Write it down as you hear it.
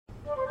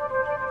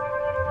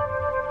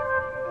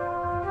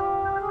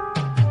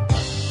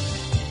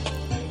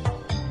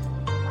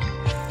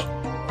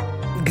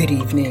Good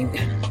evening.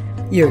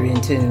 You're in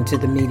tune to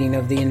the meeting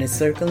of the Inner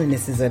Circle, and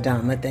this is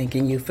Adama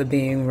thanking you for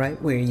being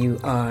right where you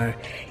are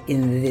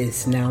in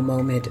this now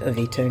moment of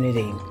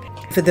eternity.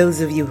 For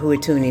those of you who are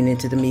tuning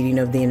into the meeting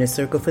of the Inner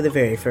Circle for the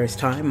very first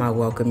time, I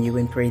welcome you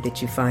and pray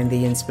that you find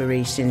the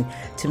inspiration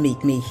to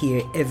meet me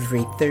here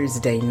every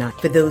Thursday night.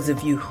 For those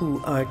of you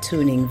who are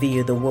tuning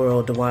via the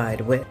World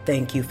Wide Web,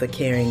 thank you for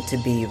caring to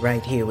be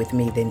right here with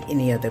me than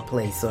any other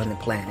place on the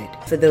planet.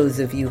 For those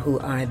of you who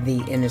are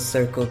the Inner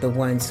Circle, the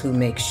ones who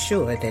make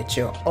sure that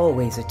you're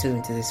always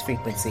attuned to this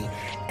frequency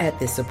at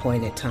this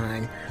appointed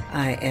time,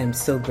 I am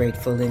so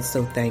grateful and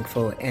so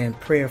thankful and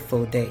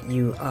prayerful that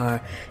you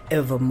are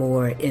ever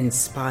more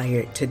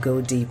inspired to go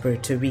deeper,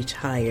 to reach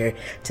higher,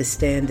 to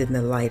stand in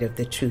the light of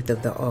the truth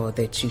of the all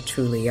that you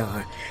truly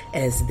are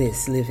as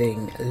this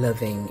living,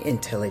 loving,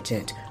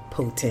 intelligent,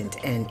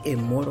 potent, and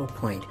immortal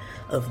point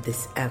of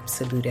this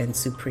absolute and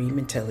supreme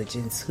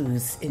intelligence,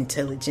 whose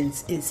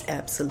intelligence is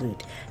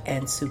absolute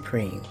and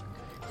supreme,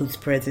 whose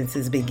presence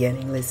is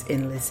beginningless,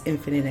 endless,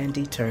 infinite, and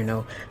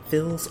eternal,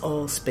 fills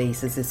all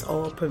spaces, is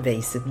all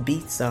pervasive,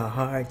 beats our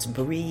hearts,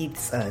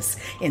 breathes us,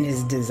 and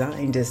has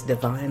designed us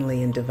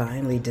divinely and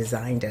divinely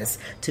designed us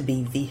to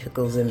be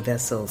vehicles and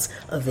vessels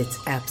of its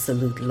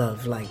absolute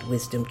love, light,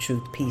 wisdom,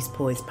 truth, peace,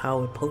 poise,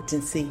 power,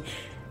 potency,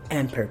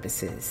 and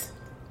purposes.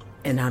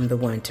 And I'm the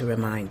one to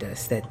remind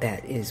us that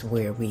that is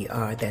where we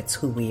are, that's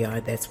who we are,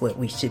 that's what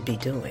we should be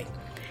doing.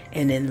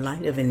 And in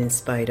light of and in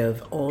spite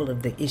of all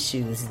of the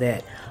issues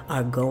that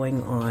are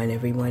going on,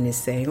 everyone is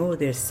saying, oh,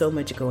 there's so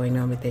much going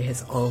on, but there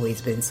has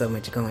always been so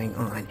much going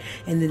on.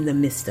 And in the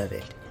midst of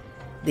it,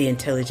 the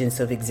intelligence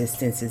of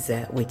existence is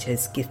that which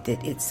has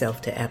gifted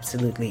itself to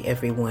absolutely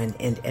everyone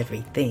and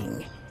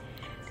everything.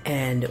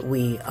 And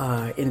we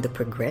are in the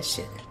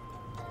progression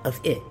of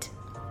it,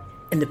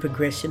 in the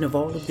progression of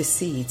all of the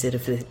seeds that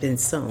have been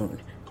sown.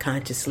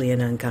 Consciously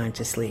and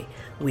unconsciously,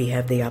 we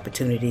have the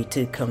opportunity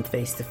to come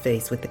face to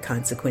face with the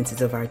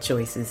consequences of our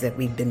choices that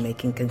we've been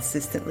making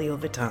consistently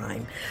over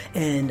time,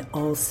 and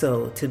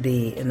also to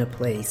be in a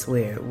place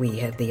where we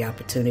have the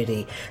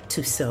opportunity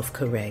to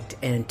self-correct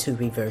and to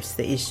reverse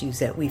the issues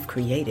that we've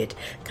created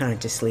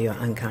consciously or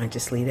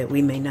unconsciously that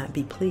we may not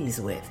be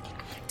pleased with.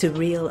 To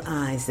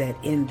realize that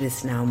in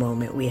this now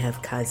moment we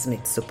have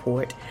cosmic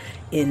support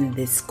in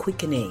this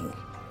quickening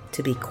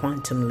to be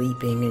quantum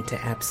leaping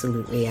into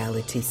absolute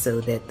reality,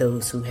 so that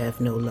those who have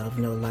no love,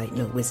 no light,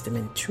 no wisdom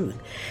and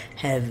truth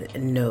have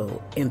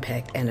no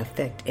impact and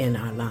effect in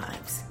our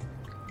lives.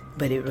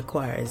 But it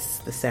requires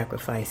the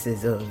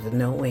sacrifices of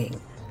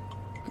knowing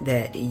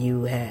that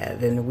you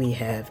have and we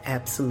have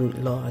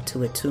absolute law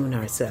to attune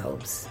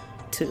ourselves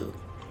to,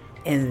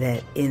 and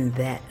that in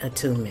that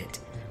attunement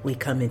we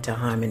come into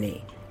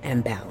harmony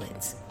and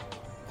balance,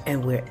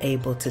 and we're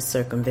able to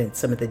circumvent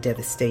some of the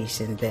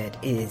devastation that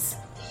is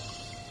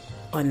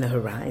on the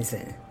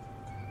horizon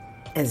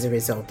as a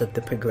result of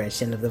the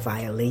progression of the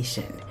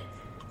violation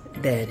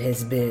that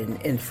has been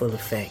in full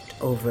effect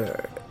over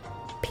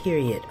a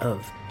period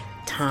of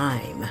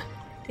time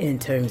in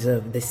terms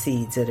of the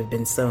seeds that have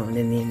been sown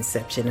in the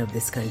inception of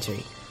this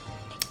country,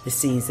 the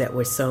seeds that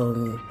were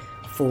sown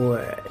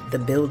for the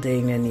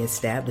building and the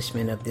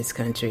establishment of this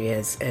country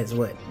as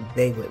what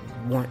they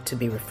would want to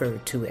be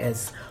referred to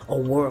as a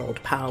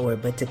world power,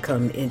 but to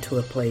come into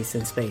a place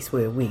and space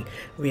where we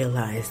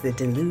realize the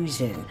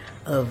delusion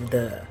of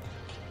the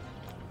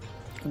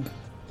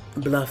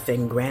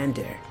bluffing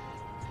grandeur,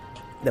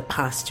 the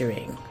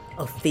posturing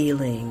of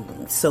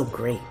feeling so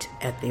great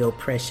at the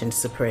oppression,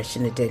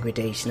 suppression, the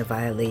degradation, the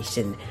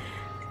violation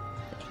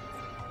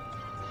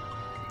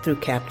through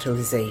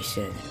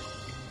capitalization.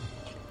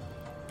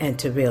 And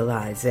to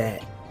realize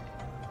that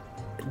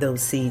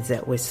those seeds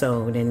that were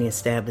sown in the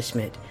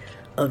establishment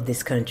of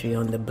this country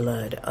on the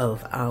blood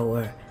of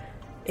our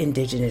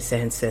indigenous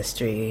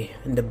ancestry,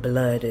 and the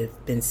blood has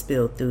been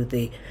spilled through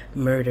the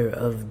murder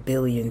of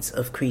billions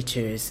of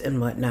creatures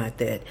and whatnot,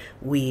 that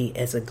we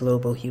as a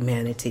global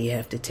humanity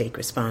have to take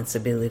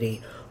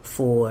responsibility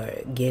for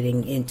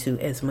getting into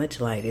as much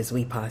light as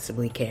we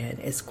possibly can,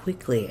 as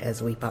quickly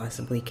as we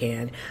possibly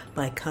can,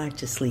 by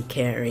consciously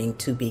caring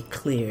to be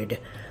cleared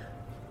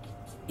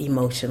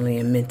emotionally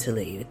and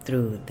mentally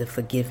through the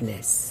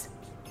forgiveness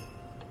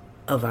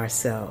of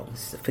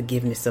ourselves, the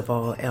forgiveness of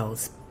all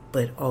else,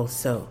 but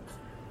also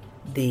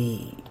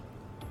the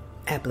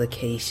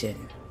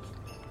application,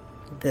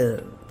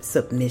 the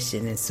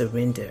submission and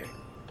surrender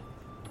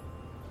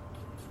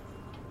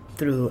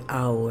through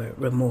our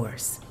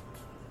remorse,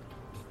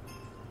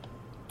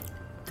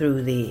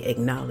 through the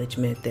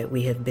acknowledgement that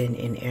we have been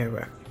in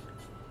error,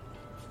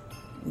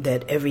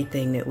 that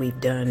everything that we've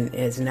done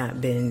has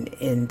not been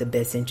in the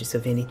best interest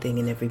of anything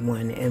and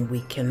everyone, and we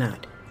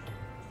cannot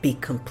be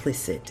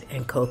complicit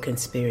and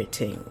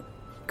co-conspirating,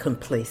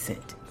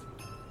 complacent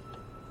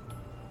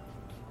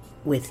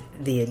with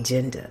the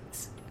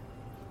agendas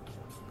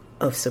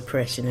of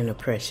suppression and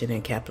oppression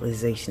and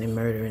capitalization and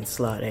murder and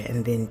slaughter,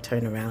 and then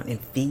turn around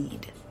and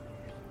feed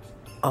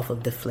off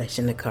of the flesh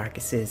and the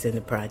carcasses and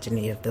the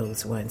progeny of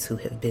those ones who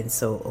have been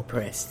so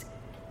oppressed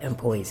and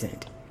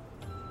poisoned.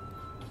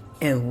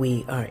 And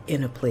we are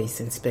in a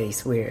place and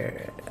space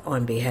where,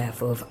 on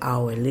behalf of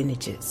our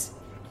lineages,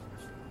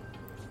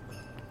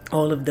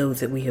 all of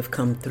those that we have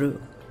come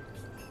through,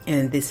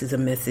 and this is a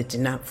message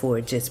not for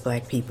just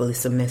Black people,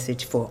 it's a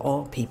message for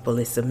all people,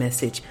 it's a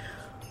message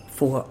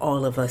for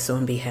all of us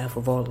on behalf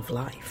of all of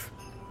life.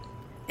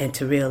 And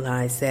to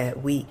realize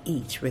that we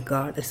each,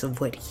 regardless of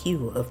what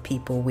hue of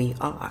people we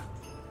are,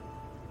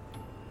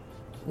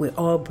 we're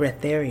all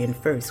breatharian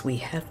first. We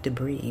have to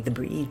breathe.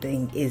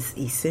 Breathing is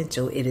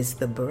essential. It is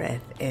the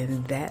breath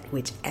and that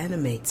which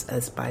animates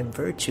us by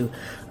virtue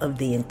of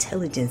the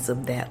intelligence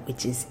of that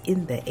which is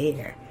in the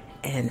air,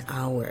 and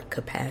our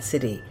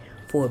capacity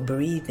for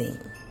breathing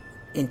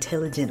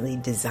intelligently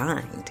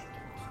designed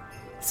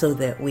so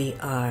that we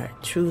are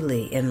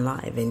truly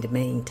enlivened,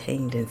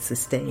 maintained, and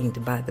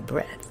sustained by the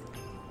breath.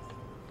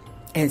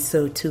 And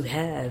so to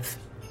have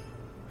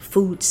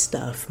food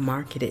stuff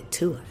marketed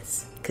to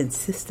us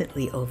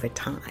consistently over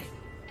time,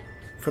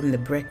 from the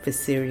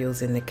breakfast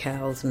cereals and the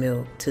cow's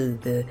milk to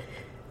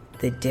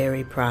the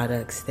dairy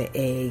products, the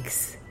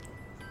eggs,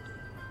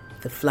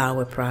 the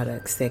flour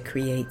products that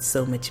create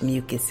so much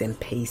mucus and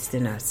paste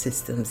in our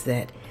systems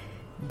that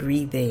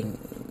breathing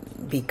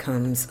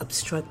becomes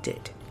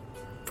obstructed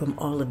from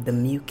all of the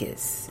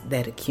mucus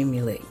that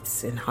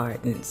accumulates and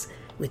hardens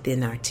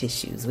within our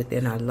tissues,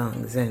 within our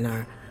lungs and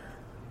our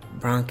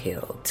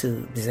bronchial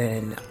tubes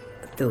and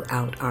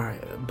throughout our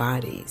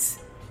bodies.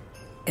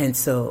 And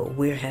so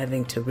we're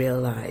having to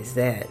realize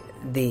that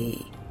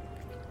the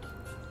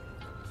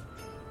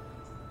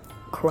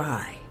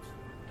cry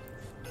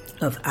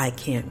of "I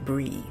can't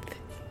breathe"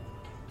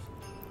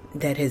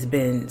 that has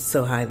been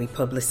so highly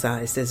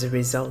publicized as a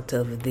result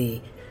of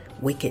the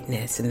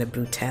wickedness and the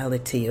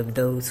brutality of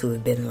those who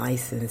have been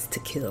licensed to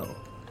kill,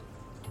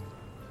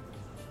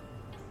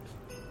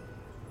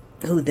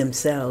 who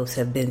themselves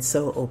have been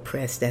so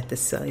oppressed at the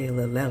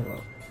cellular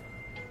level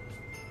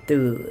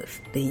through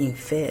being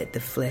fed the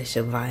flesh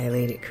of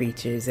violated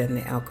creatures and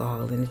the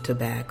alcohol and the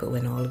tobacco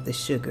and all of the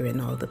sugar and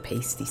all the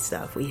pasty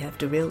stuff. We have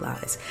to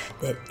realize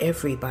that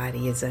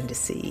everybody is under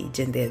siege,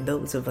 and there are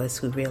those of us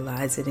who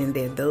realize it, and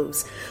there are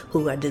those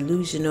who are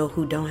delusional,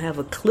 who don't have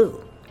a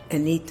clue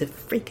and need to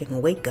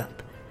freaking wake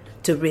up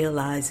to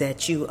realize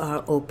that you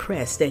are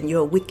oppressed and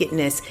your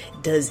wickedness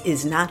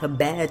is not a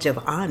badge of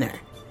honor.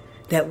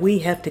 That we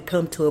have to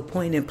come to a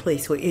point and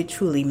place where it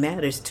truly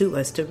matters to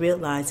us to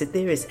realize that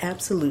there is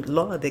absolute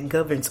law that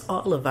governs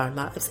all of our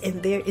lives,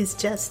 and there is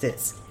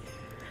justice.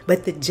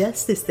 But the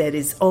justice that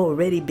is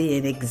already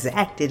being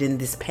exacted in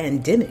this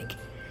pandemic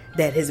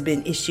that has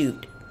been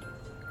issued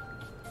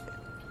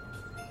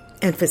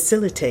and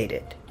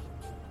facilitated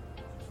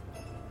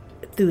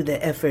through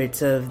the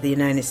efforts of the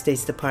United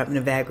States Department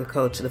of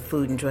Agriculture, the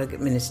Food and Drug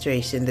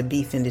Administration, the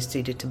beef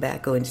industry, the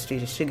tobacco industry,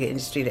 the sugar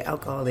industry, the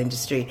alcohol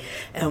industry,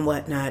 and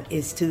whatnot,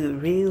 is to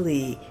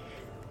really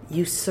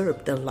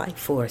usurp the life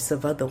force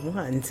of other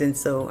ones. And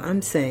so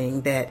I'm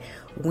saying that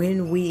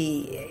when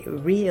we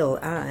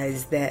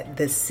realize that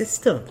the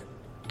system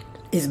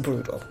is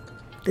brutal,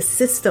 the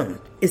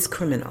system is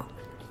criminal,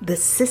 the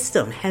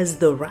system has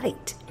the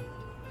right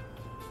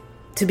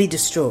to be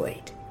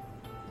destroyed,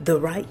 the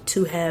right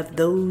to have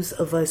those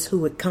of us who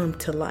would come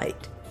to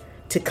light,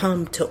 to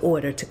come to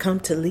order, to come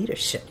to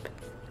leadership.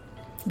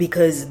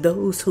 Because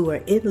those who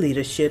are in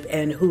leadership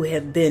and who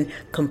have been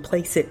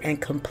complacent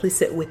and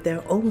complicit with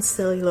their own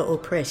cellular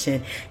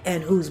oppression,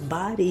 and whose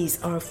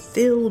bodies are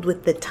filled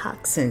with the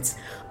toxins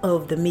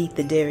of the meat,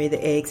 the dairy,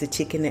 the eggs, the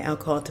chicken, the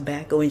alcohol,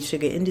 tobacco, and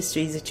sugar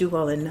industries, that you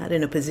all are not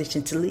in a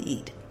position to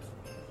lead,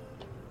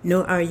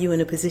 nor are you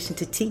in a position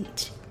to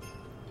teach.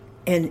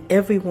 And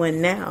everyone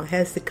now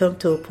has to come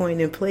to a point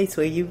in place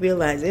where you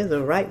realize there's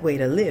a right way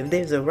to live.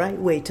 There's a right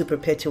way to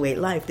perpetuate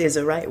life. There's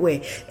a right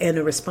way and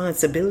a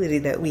responsibility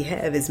that we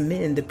have as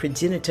men, the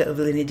progenitor of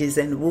lineages,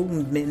 and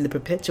womb men, the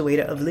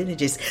perpetuator of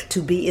lineages,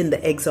 to be in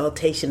the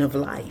exaltation of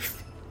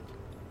life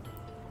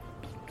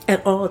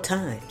at all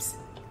times.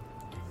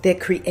 They're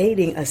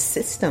creating a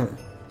system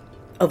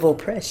of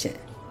oppression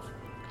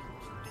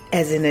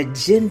as an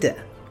agenda,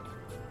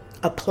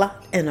 a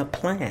plot and a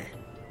plan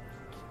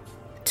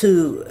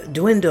to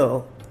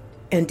dwindle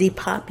and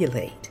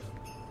depopulate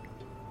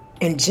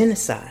and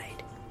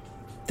genocide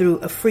through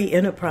a free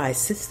enterprise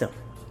system.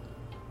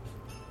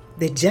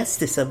 The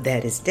justice of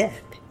that is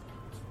death.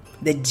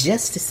 The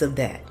justice of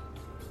that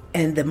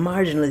and the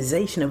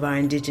marginalization of our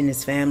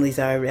indigenous families,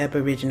 our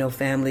Aboriginal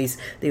families,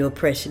 the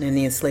oppression and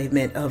the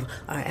enslavement of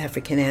our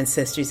African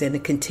ancestors, and the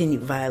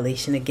continued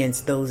violation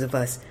against those of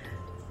us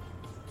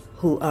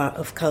who are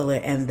of color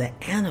and the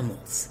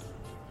animals.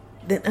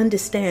 Then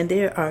understand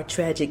there are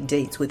tragic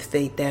dates with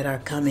fate that are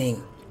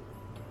coming.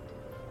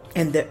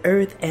 And the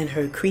earth and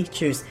her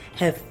creatures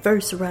have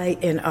first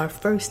right and are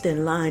first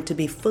in line to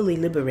be fully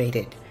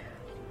liberated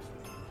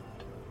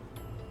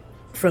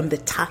from the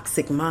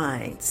toxic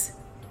minds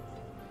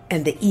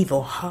and the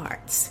evil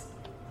hearts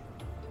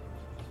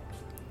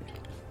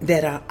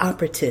that are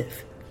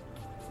operative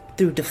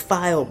through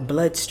defiled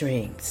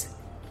bloodstreams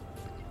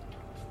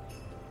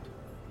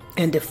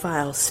and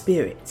defiled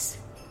spirits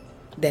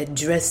that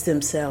dress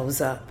themselves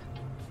up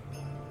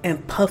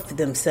and puff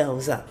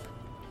themselves up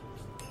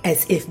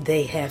as if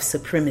they have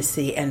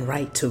supremacy and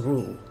right to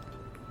rule,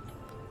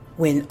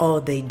 when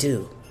all they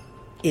do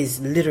is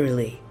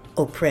literally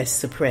oppress,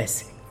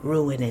 suppress,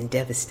 ruin, and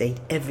devastate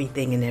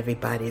everything and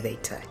everybody they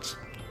touch.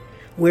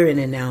 We're in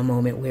a now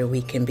moment where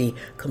we can be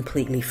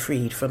completely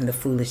freed from the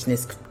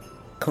foolishness,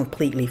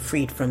 completely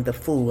freed from the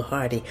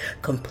foolhardy,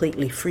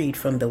 completely freed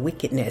from the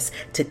wickedness,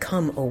 to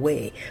come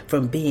away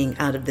from being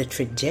out of the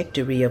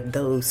trajectory of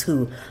those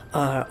who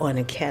are on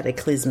a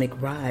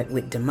cataclysmic ride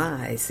with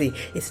demise. See,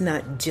 it's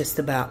not just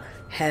about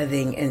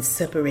having and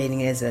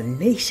separating as a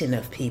nation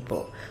of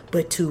people,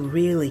 but to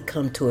really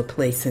come to a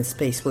place and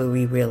space where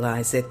we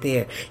realize that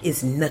there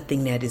is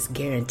nothing that is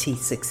guaranteed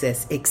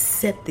success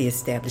except the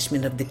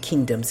establishment of the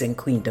kingdoms and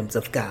queendoms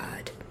of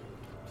God.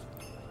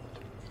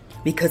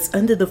 Because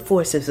under the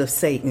forces of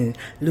Satan,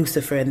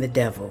 Lucifer, and the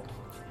devil,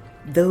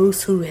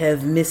 those who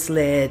have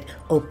misled,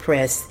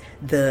 oppressed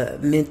the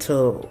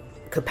mental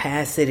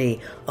capacity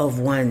of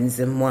ones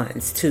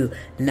to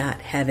not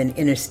have an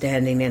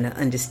understanding and an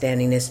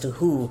understanding as to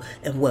who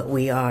and what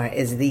we are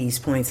as these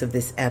points of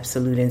this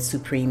absolute and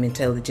supreme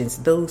intelligence,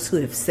 those who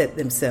have set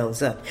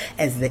themselves up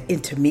as the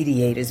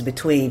intermediators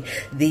between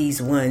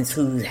these ones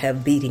who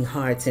have beating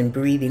hearts and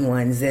breathing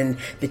ones, and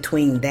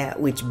between that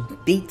which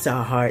beats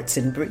our hearts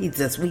and breathes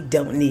us. We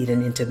don't need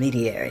an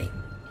intermediary.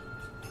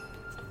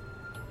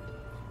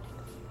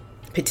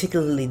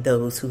 Particularly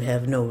those who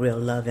have no real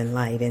love and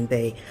light, and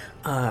they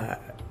are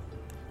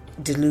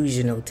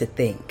delusional to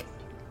think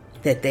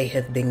that they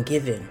have been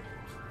given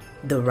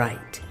the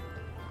right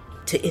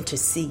to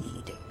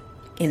intercede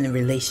in the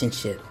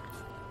relationship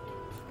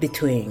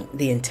between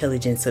the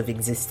intelligence of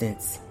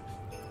existence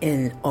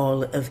and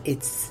all of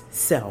its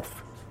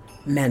self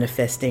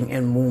manifesting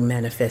and womb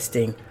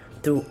manifesting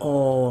through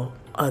all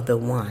other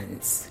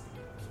ones,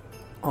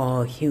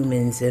 all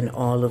humans and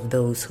all of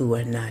those who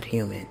are not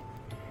human.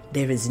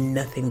 There is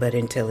nothing but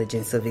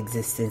intelligence of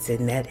existence,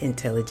 and that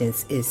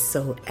intelligence is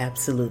so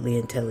absolutely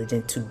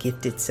intelligent to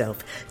gift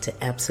itself to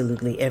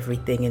absolutely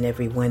everything and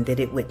everyone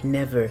that it would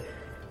never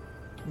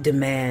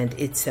demand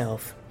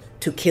itself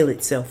to kill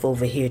itself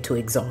over here to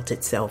exalt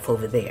itself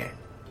over there.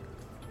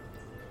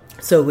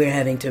 So we're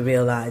having to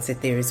realize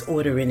that there is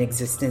order in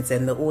existence,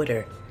 and the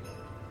order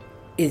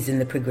is in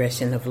the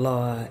progression of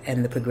law,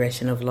 and the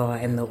progression of law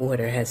and the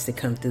order has to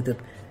come through the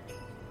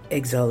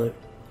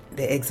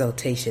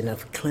exaltation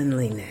of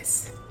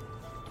cleanliness.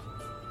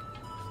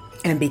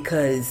 And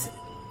because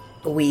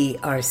we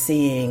are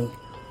seeing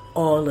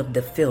all of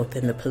the filth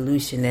and the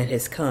pollution that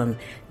has come,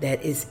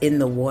 that is in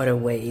the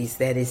waterways,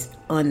 that is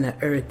on the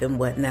earth and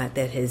whatnot,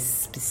 that has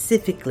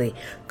specifically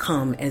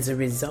come as a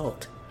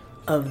result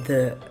of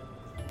the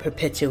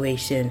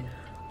perpetuation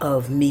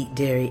of meat,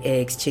 dairy,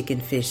 eggs, chicken,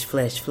 fish,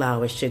 flesh,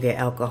 flour, sugar,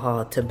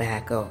 alcohol,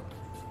 tobacco,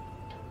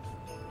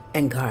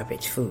 and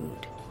garbage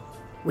food,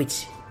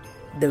 which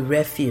the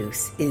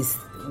refuse is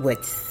what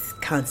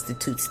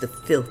constitutes the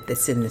filth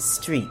that's in the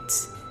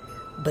streets.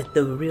 But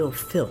the real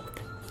filth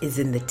is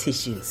in the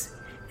tissues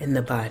and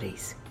the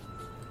bodies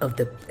of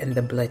the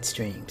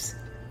bloodstreams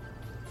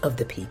of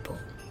the people.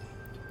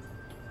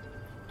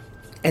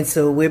 And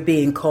so we're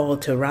being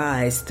called to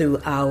rise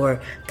through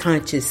our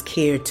conscious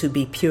care to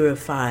be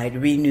purified,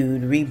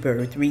 renewed,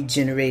 rebirthed,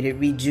 regenerated,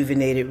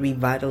 rejuvenated,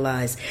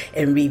 revitalized,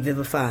 and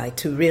revivified,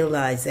 to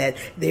realize that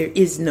there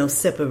is no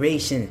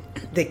separation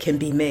that can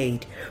be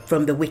made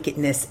from the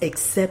wickedness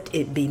except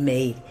it be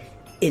made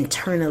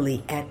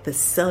internally at the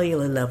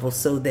cellular level,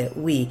 so that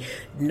we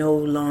no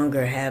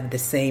longer have the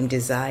same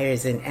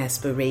desires and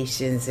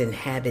aspirations and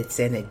habits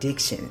and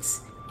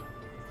addictions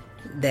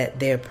that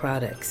their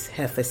products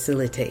have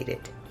facilitated.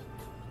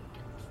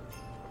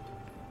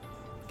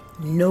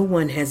 No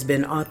one has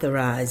been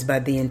authorized by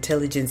the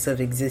intelligence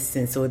of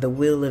existence or the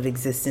will of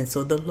existence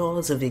or the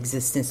laws of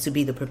existence to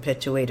be the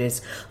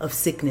perpetuators of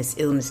sickness,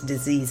 illness,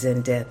 disease,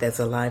 and death as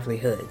a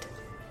livelihood.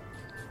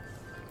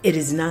 It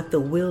is not the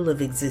will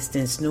of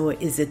existence, nor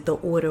is it the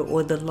order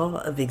or the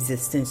law of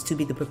existence to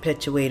be the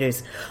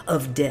perpetuators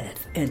of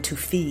death and to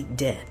feed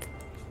death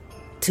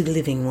to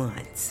living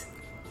ones.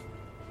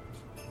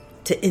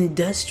 To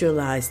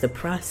industrialize the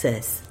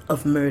process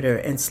of murder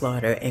and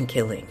slaughter and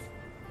killing.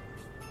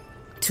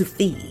 To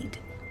feed.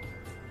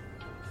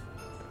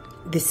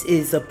 This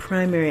is a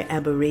primary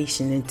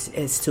aberration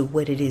as to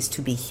what it is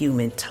to be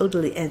human,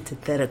 totally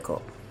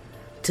antithetical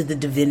to the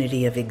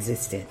divinity of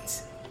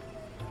existence.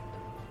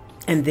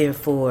 And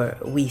therefore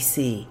we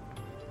see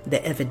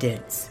the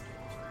evidence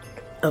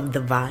of the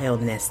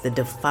vileness, the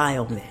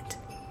defilement,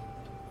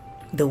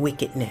 the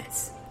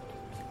wickedness,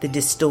 the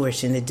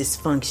distortion, the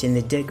dysfunction,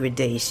 the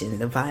degradation,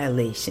 the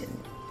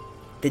violation,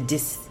 the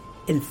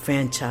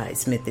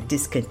disenfranchisement, the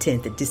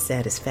discontent, the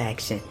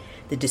dissatisfaction,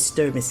 the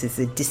disturbances,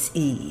 the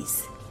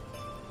dis-ease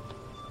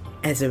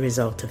as a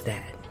result of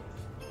that.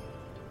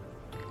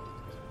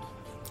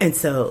 And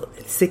so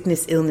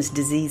sickness, illness,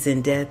 disease,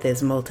 and death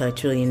as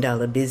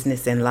multi-trillion-dollar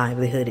business and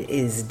livelihood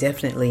is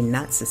definitely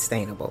not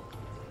sustainable.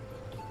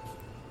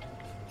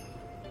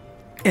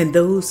 And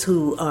those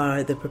who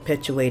are the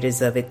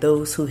perpetuators of it,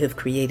 those who have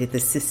created the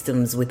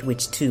systems with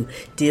which to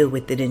deal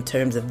with it in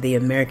terms of the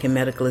American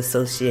Medical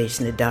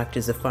Association, the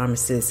doctors, the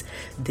pharmacists,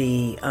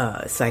 the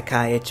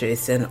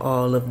psychiatrists, and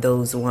all of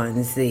those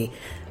ones, the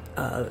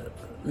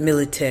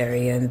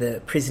military and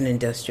the prison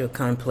industrial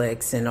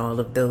complex, and all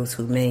of those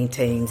who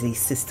maintain these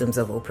systems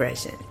of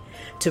oppression,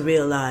 to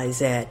realize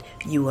that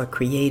you are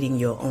creating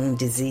your own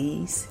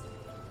disease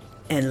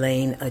and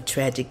laying a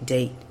tragic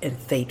date and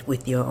fate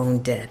with your own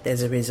death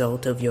as a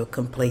result of your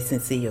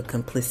complacency, your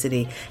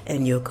complicity,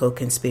 and your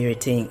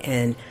co-conspirating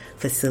and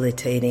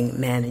facilitating,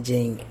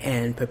 managing,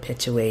 and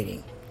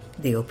perpetuating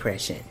the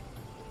oppression.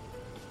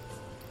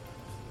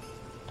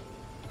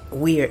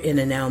 We are in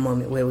a now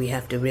moment where we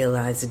have to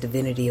realize the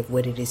divinity of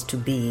what it is to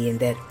be,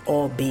 and that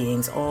all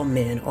beings, all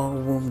men, all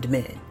wombed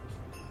men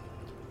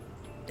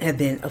have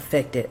been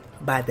affected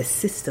by the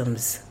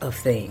systems of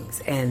things,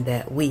 and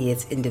that we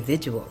as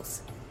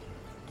individuals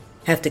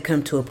have to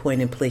come to a point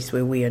and place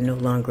where we are no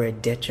longer a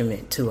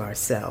detriment to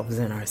ourselves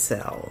and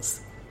ourselves.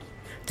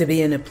 To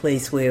be in a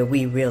place where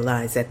we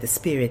realize that the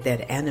spirit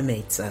that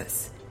animates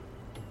us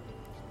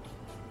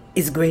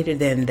is greater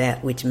than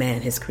that which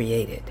man has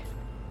created.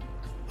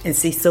 And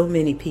see, so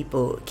many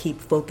people keep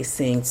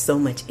focusing so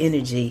much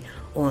energy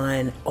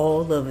on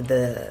all of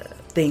the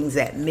things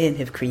that men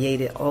have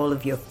created. All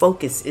of your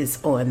focus is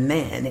on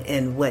man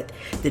and what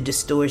the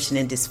distortion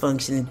and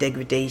dysfunction and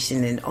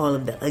degradation and all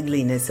of the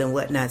ugliness and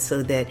whatnot,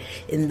 so that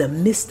in the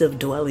midst of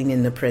dwelling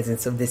in the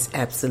presence of this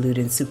absolute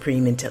and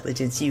supreme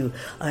intelligence, you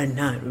are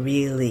not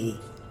really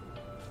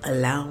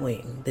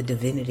allowing the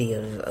divinity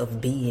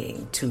of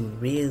being to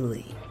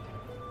really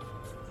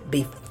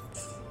be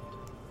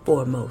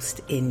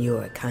foremost in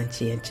your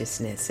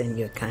conscientiousness and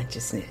your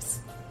consciousness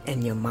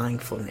and your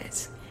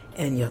mindfulness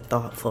and your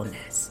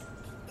thoughtfulness.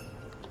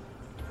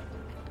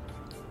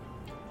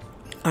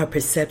 Our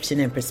perception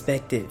and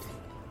perspective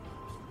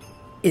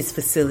is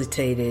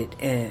facilitated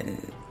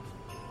and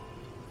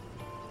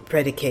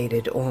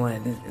predicated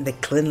on the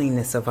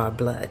cleanliness of our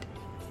blood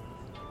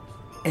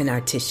and our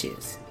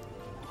tissues.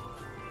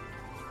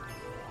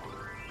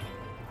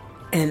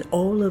 And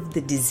all of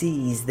the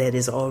disease that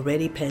is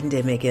already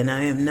pandemic, and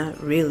I am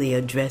not really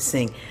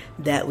addressing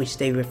that which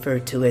they refer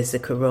to as the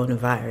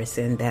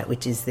coronavirus and that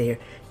which is there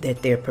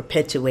that they're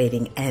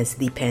perpetuating as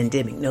the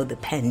pandemic. No, the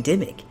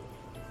pandemic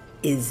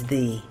is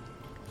the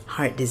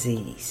heart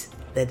disease,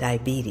 the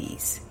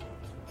diabetes,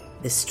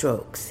 the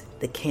strokes,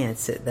 the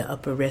cancer, the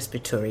upper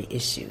respiratory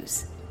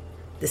issues,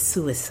 the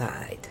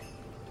suicide,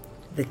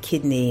 the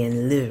kidney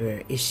and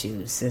liver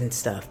issues and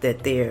stuff,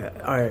 that there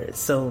are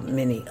so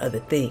many other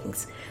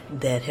things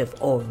that have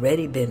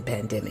already been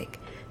pandemic.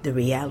 The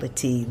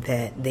reality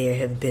that there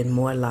have been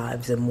more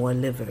lives and more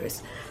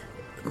livers,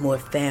 more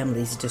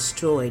families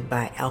destroyed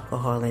by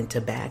alcohol and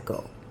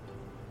tobacco,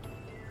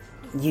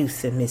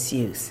 use and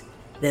misuse,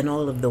 than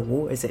all of the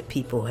wars that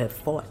people have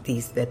fought,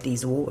 that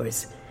these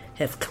wars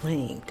have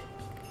claimed.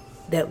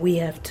 That we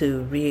have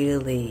to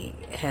really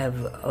have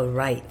a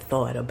right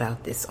thought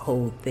about this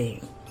whole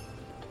thing.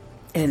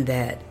 And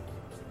that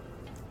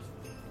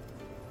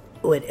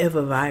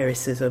whatever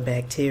viruses or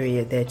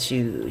bacteria that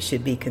you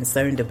should be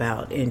concerned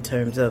about in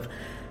terms of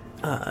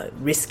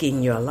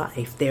risking your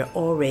life, they're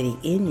already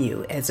in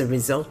you as a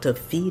result of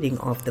feeding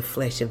off the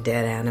flesh of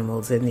dead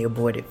animals and the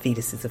aborted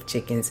fetuses of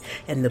chickens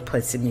and the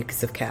pus and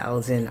mucus of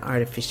cows and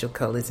artificial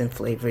colors and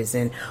flavors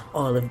and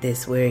all of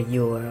this, where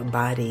your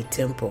body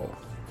temple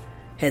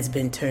has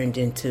been turned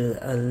into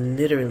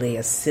literally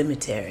a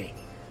cemetery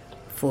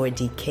for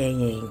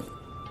decaying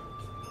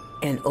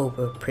and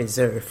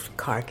over-preserved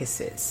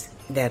carcasses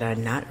that are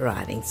not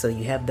rotting. So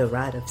you have the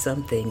rot of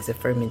some things, the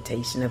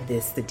fermentation of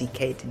this, the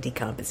decay, the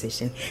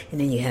decomposition, and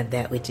then you have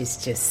that which is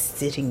just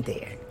sitting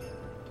there,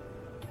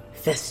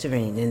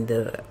 festering in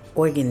the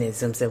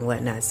organisms and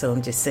whatnot. So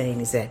I'm just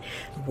saying is that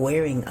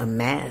wearing a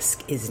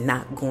mask is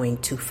not going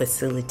to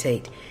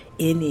facilitate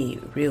any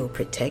real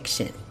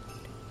protection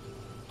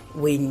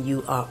when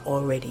you are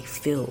already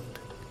filled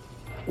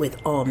with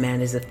all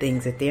manners of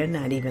things that they're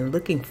not even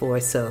looking for.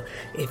 So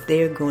if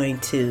they're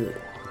going to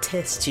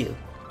test you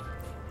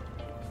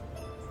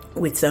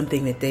with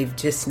something that they've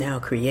just now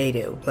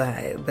created,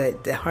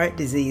 but the heart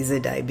disease, the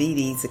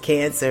diabetes, the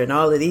cancer, and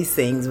all of these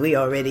things, we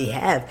already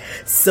have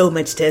so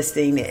much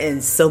testing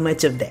and so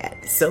much of that,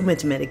 so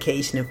much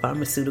medication and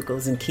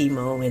pharmaceuticals and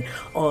chemo and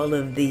all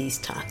of these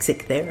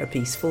toxic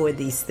therapies for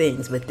these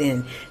things. But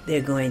then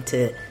they're going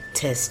to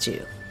test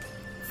you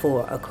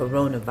for a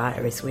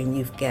coronavirus when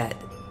you've got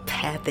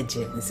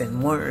pathogens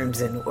and worms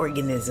and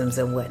organisms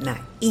and whatnot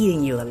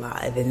eating you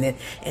alive,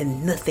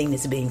 and nothing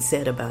is being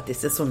said about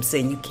this. That's what I'm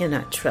saying. You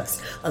cannot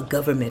trust a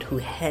government who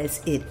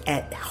has it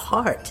at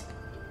heart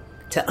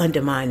to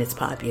undermine its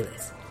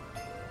populace.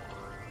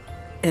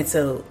 And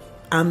so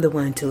I'm the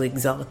one to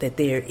exalt that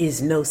there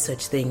is no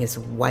such thing as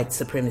white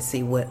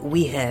supremacy. What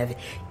we have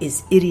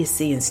is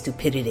idiocy and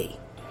stupidity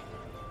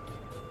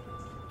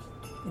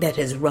that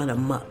has run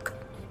amok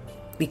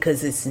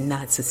because it's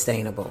not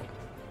sustainable.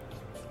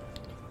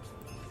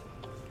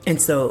 And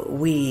so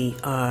we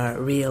are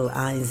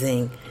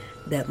realizing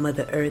that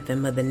Mother Earth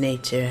and Mother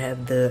Nature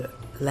have the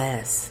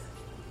last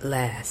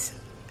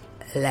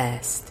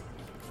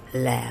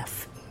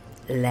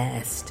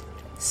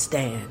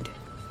stand.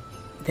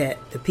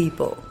 That the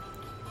people,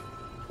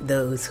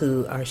 those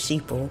who are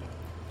sheeple,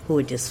 who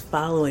are just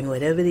following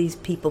whatever these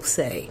people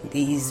say,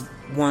 these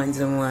ones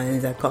and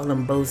ones, I call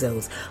them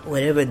bozos,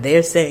 whatever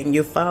they're saying,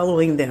 you're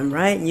following them,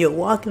 right? And you're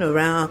walking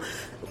around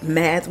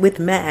with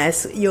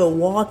masks, you're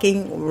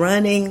walking,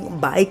 running,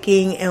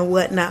 biking, and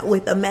whatnot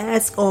with a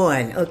mask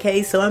on,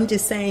 okay? So I'm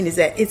just saying is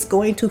that it's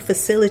going to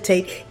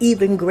facilitate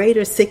even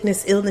greater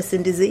sickness, illness,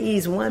 and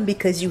disease. One,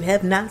 because you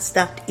have not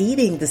stopped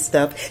eating the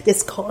stuff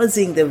that's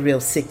causing the real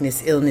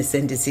sickness, illness,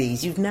 and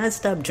disease. You've not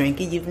stopped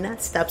drinking. You've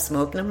not stopped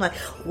smoking. I'm like,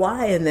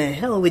 why in the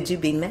hell would you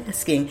be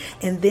masking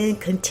and then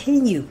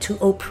continue to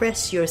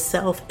oppress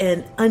yourself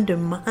and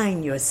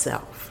undermine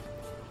yourself?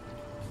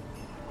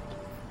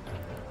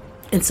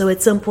 And so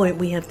at some point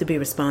we have to be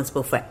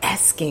responsible for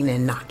asking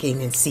and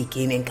knocking and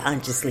seeking and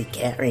consciously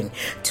caring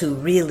to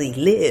really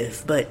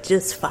live. But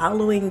just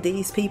following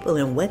these people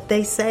and what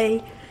they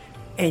say,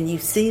 and you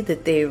see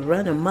that they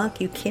run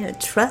amok, you can't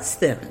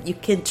trust them. You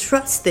can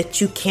trust that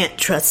you can't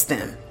trust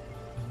them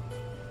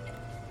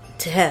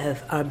to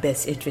have our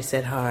best interests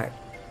at heart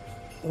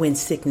when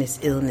sickness,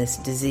 illness,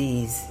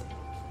 disease,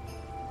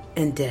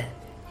 and death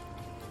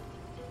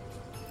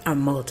are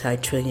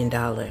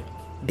multi-trillion-dollar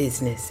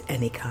business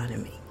and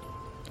economy.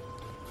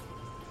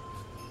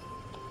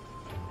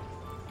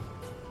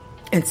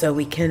 And so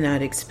we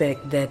cannot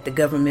expect that the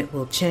government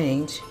will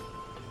change.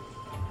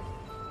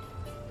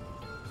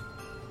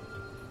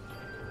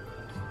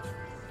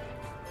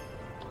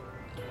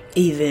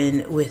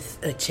 Even with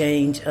a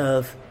change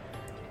of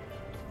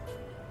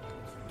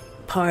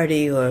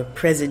party or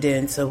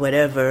presidents or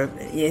whatever,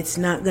 it's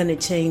not going to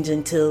change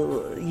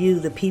until you,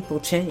 the people,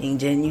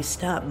 change and you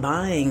stop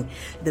buying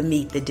the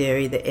meat, the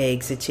dairy, the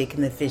eggs, the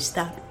chicken, the fish.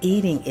 Stop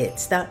eating it.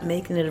 Stop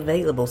making it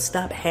available.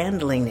 Stop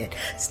handling it.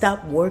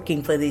 Stop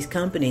working for these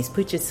companies.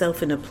 Put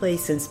yourself in a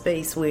place and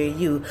space where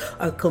you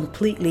are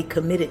completely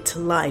committed to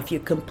life.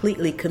 You're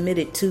completely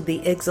committed to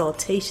the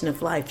exaltation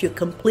of life. You're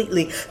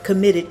completely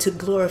committed to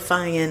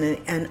glorifying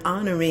and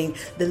honoring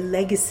the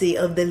legacy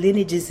of the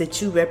lineages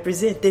that you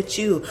represent, that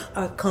you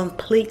are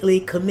completely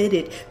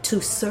committed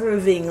to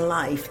serving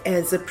life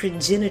as a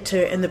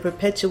progenitor and the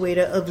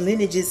perpetuator of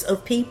lineages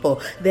of people,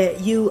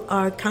 that you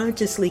are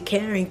consciously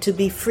caring to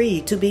be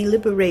free, to be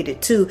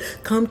liberated, to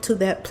come to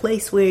that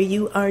place where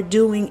you are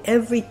doing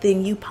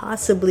everything you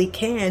possibly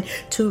can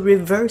to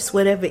reverse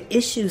whatever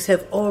issues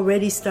have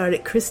already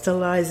started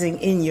crystallizing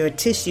in your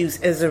tissues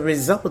as a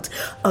result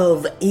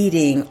of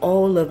eating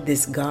all of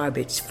this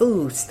garbage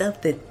food,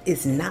 stuff that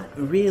is not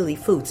really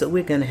food. So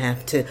we're going to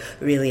have to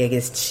really, I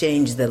guess,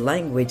 change the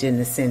language in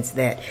the sense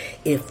that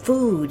if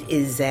food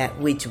is that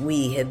which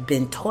we have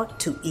been taught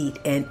to eat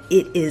and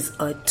it is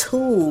a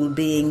tool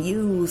being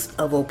used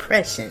of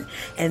oppression,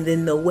 and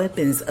then the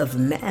weapons of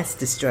mass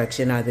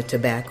destruction are the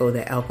tobacco,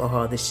 the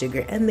alcohol, the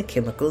sugar, and the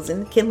chemicals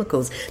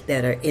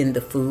that are in the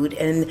food,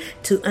 and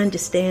to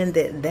understand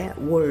that that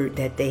word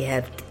that they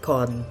have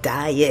called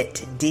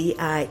diet,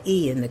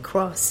 D-I-E, and the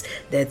cross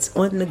that's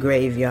on the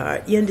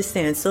graveyard, you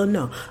understand? So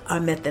no, our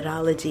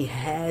methodology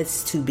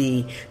has to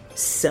be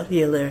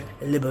cellular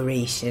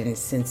liberation,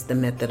 since the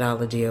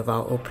methodology of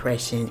our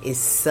oppression is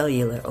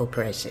cellular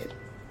oppression,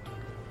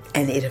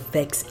 and it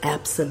affects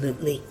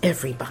absolutely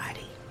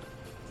everybody.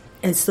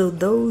 And so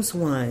those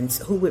ones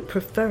who would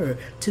prefer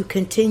to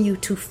continue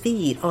to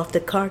feed off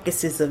the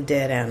carcasses of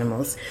dead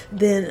animals,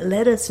 then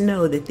let us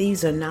know that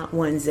these are not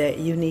ones that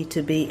you need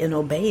to be in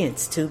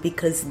obeyance to,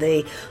 because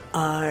they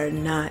are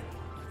not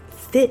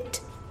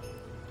fit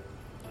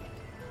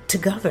to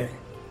govern.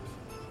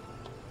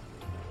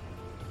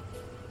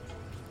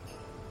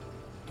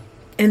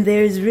 And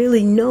there's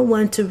really no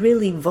one to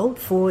really vote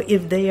for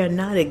if they are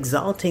not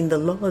exalting the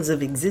laws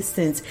of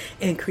existence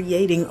and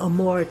creating a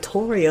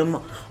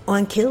moratorium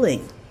on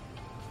killing.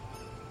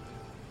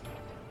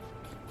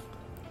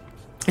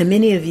 And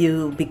many of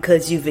you,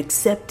 because you've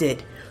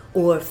accepted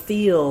or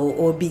feel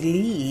or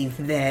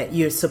believe that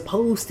you're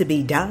supposed to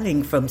be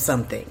dying from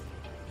something,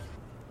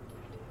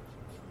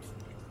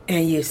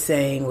 and you're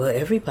saying, well,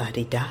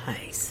 everybody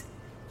dies.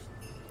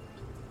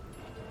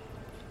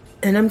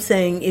 And I'm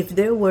saying, if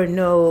there was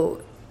no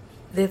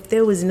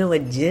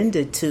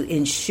agenda to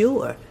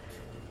ensure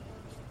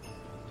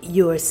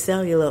your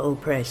cellular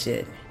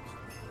oppression,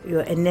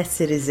 your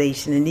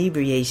anesthetization,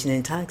 inebriation,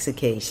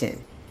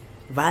 intoxication,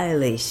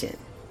 violation,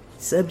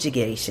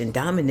 subjugation,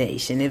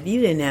 domination, if you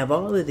didn't have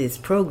all of this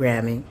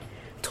programming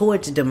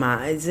towards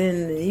demise,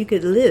 then you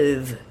could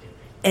live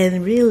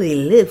and really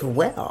live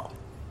well.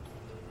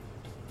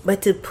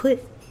 But to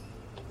put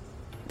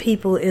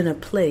people in a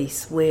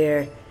place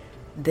where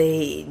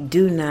they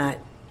do not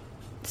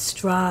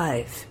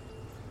strive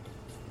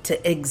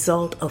to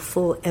exalt a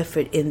full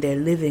effort in their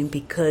living,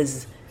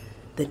 because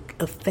the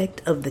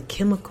effect of the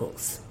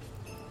chemicals,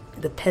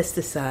 the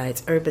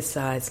pesticides,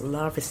 herbicides,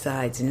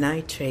 larvicides,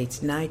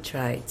 nitrates,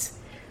 nitrites,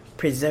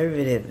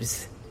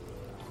 preservatives,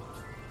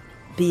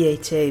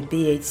 BHA,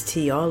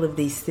 BHT, all of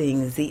these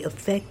things, the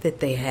effect that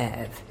they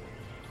have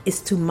is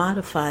to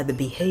modify the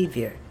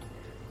behavior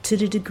to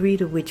the degree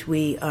to which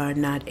we are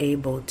not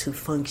able to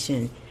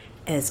function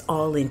as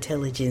all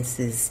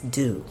intelligences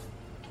do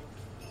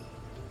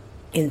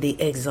in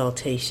the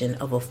exaltation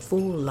of a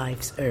full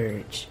life's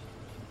urge,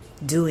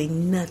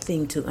 doing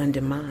nothing to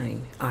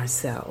undermine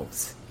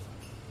ourselves,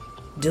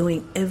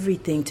 doing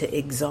everything to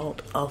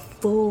exalt a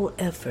full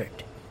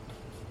effort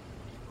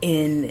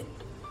in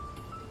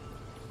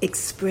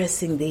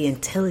expressing the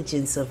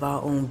intelligence of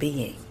our own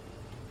being.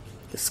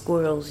 The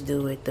squirrels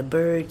do it, the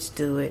birds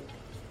do it,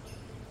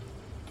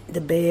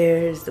 the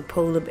bears, the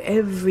polar,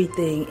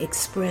 everything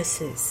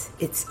expresses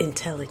its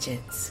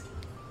intelligence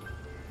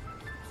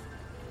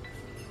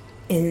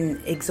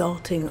in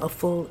exalting a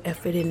full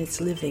effort in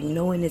its living,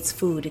 knowing its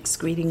food,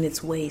 excreting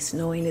its waste,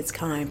 knowing its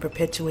kind,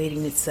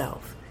 perpetuating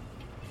itself,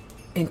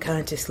 and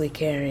consciously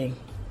caring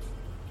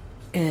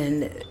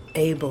and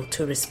able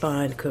to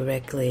respond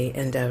correctly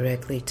and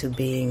directly to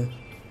being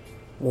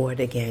warred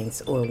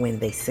against, or when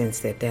they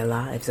sense that their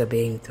lives are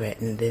being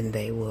threatened, then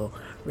they will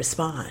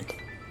respond.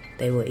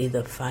 They will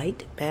either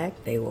fight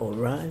back, they will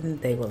run,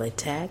 they will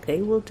attack,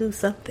 they will do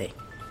something.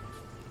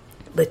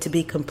 But to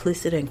be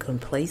complicit and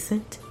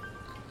complacent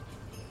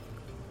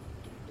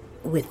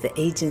with the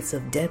agents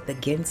of death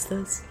against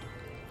us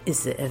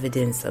is the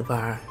evidence of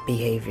our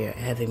behavior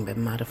having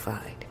been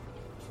modified.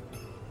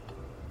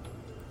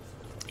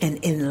 And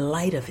in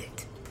light of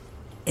it,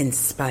 in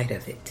spite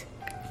of it,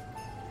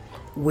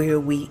 where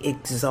we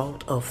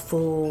exalt a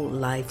full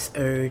life's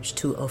urge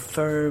to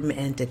affirm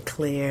and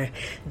declare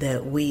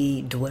that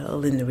we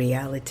dwell in the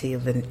reality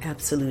of an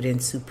absolute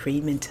and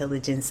supreme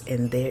intelligence,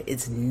 and there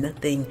is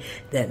nothing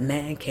that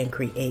man can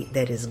create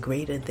that is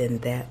greater than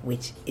that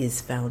which is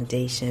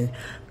foundation,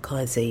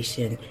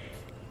 causation,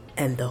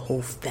 and the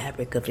whole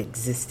fabric of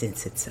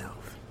existence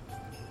itself.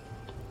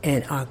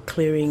 And our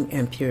clearing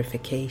and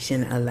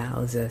purification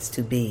allows us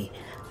to be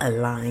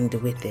aligned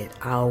with it.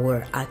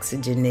 Our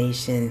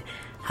oxygenation,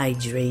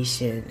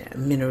 hydration,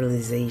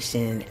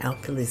 mineralization,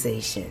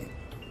 alkalization,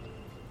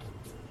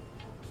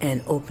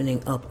 and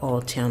opening up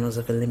all channels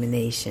of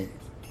elimination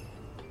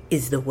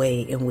is the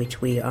way in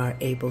which we are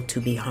able to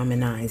be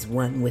harmonized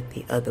one with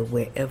the other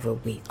wherever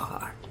we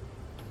are.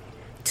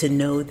 To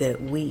know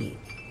that we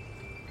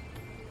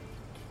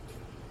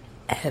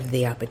have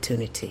the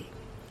opportunity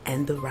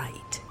and the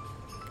right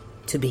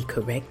to be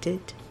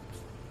corrected,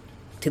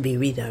 to be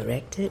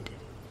redirected,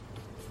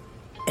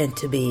 and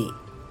to be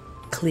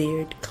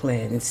cleared,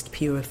 cleansed,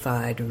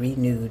 purified,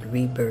 renewed,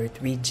 rebirthed,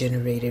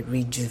 regenerated,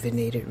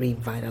 rejuvenated,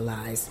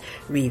 revitalized,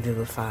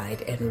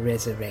 revivified, and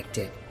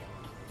resurrected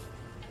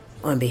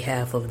on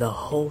behalf of the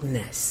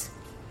wholeness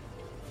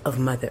of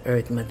Mother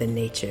Earth, Mother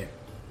Nature,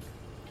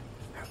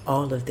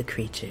 all of the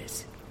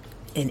creatures,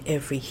 in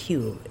every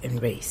hue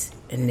and race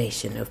and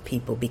nation of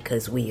people,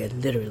 because we are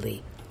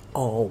literally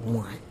all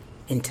one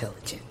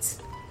intelligence.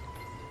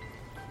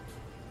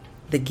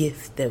 The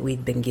gift that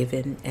we've been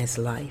given as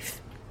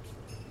life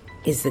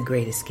is the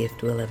greatest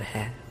gift we'll ever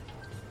have.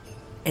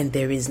 And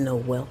there is no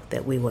wealth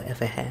that we will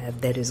ever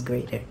have that is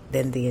greater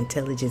than the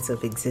intelligence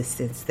of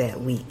existence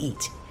that we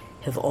each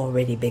have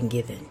already been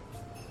given.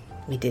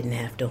 We didn't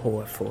have to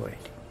hoard for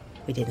it.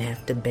 We didn't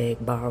have to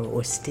beg, borrow,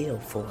 or steal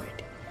for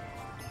it.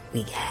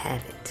 We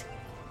have it.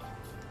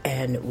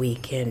 And we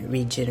can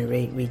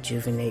regenerate,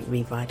 rejuvenate,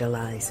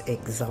 revitalize,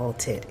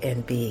 exalt it,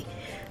 and be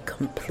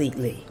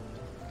completely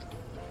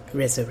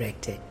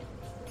resurrected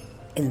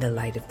in the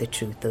light of the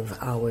truth of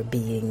our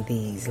being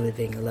these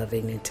living,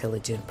 loving,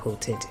 intelligent,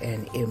 potent,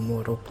 and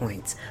immortal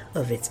points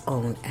of its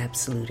own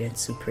absolute and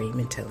supreme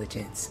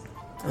intelligence.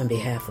 On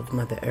behalf of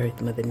Mother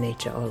Earth, Mother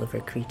Nature, all of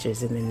her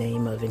creatures, in the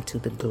name of and to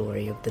the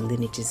glory of the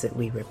lineages that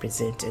we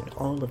represent, and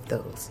all of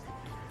those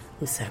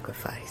who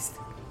sacrificed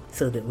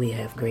so that we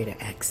have greater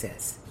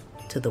access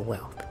to the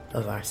wealth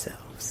of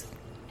ourselves.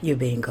 You're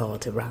being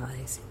called to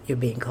rise. You're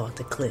being called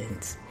to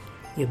cleanse.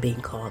 You're being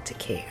called to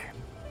care.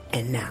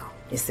 And now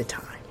is the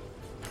time.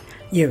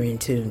 You're in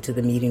tune to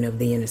the meeting of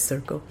the inner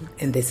circle,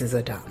 and this is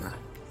Adama,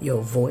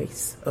 your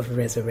voice of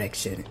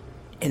resurrection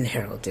and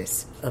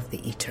heraldess of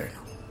the eternal.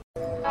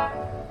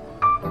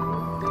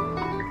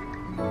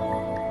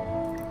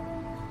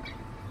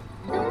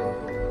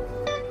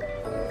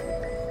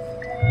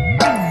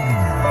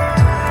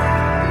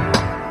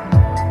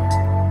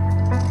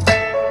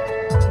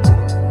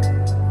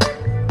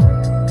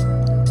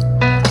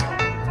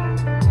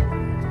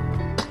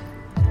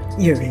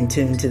 You're in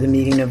tune to the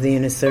meeting of the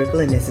inner circle,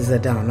 and this is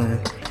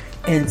Adama.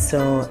 And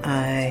so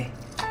I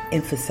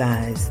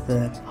emphasize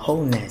the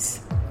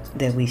wholeness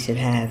that we should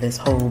have as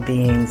whole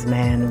beings,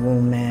 man,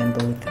 womb, man,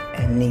 both,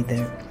 and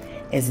neither,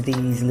 as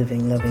these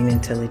living, loving,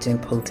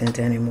 intelligent, potent,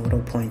 and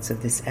immortal points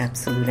of this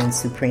absolute and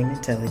supreme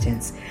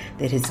intelligence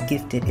that has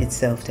gifted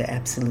itself to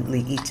absolutely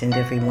each and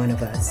every one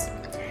of us.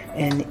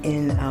 And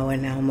in our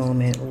now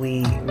moment,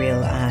 we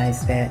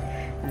realize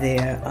that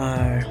there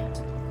are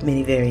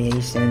many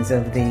variations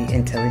of the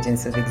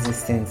intelligence of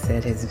existence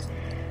that has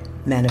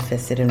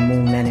manifested and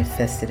will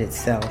manifested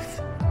itself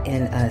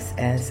in us,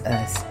 as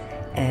us,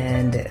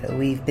 and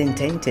we've been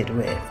tainted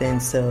with.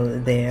 And so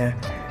there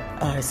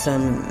are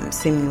some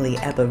seemingly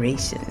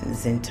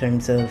aberrations in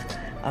terms of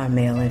our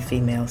male and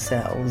female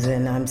selves.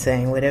 And I'm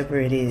saying whatever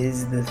it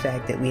is, the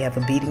fact that we have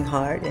a beating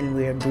heart and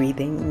we're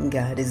breathing,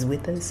 God is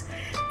with us,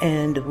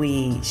 and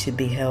we should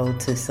be held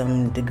to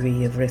some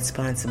degree of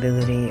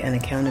responsibility and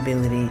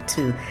accountability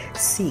to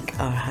seek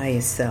our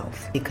highest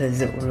self,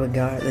 because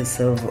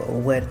regardless of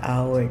what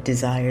our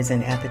desires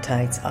and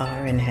appetites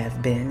are and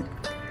have been,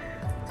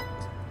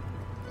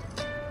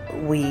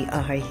 we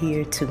are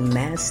here to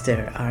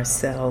master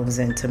ourselves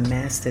and to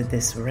master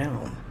this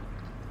realm.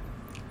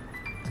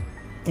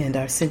 And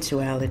our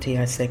sensuality,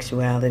 our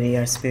sexuality,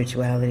 our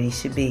spirituality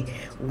should be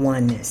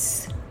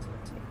oneness,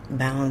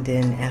 bound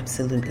in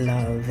absolute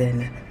love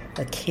and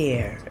a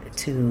care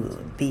to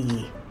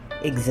be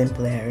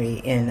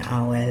exemplary in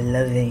our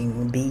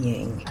loving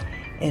being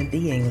and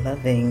being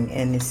loving.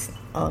 And it's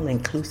all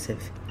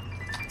inclusive.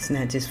 It's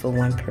not just for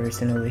one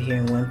person over here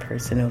and one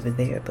person over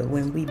there, but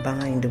when we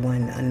bind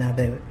one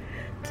another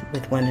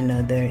with one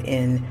another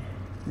in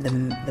the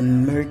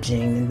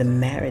merging and the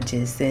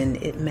marriages, then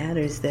it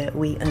matters that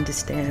we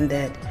understand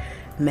that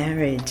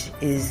marriage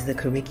is the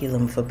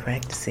curriculum for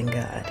practicing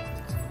God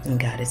and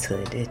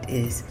goddesshood. It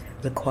is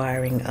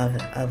requiring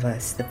of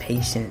us the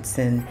patience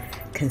and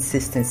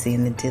consistency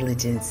and the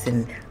diligence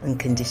and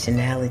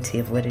unconditionality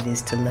of what it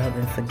is to love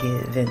and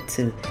forgive, and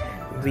to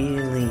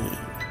really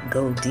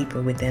go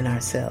deeper within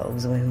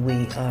ourselves when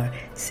we are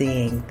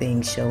seeing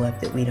things show up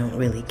that we don't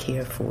really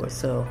care for.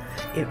 So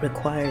it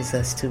requires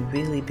us to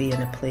really be in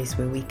a place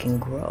where we can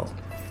grow.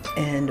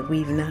 And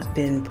we've not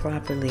been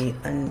properly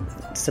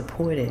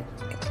supported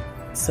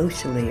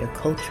socially or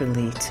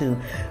culturally to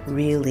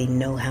really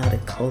know how to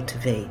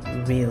cultivate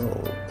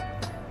real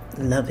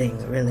loving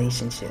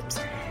relationships.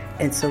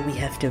 And so we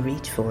have to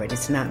reach for it.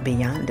 It's not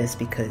beyond us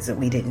because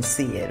we didn't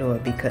see it or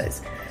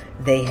because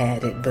they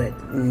had it, but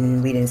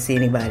we didn't see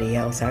anybody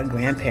else. Our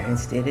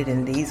grandparents did it,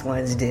 and these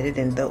ones did it,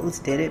 and those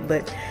did it.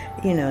 But,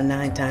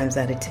 9 times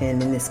out of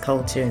 10 in this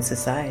culture and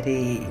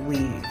society,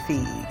 we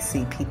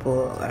see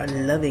people are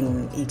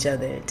loving each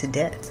other to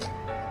death.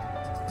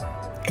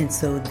 And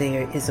so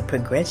there is a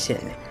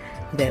progression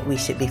that we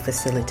should be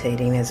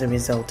facilitating as a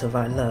result of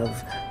our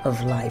love of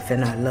life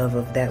and our love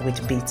of that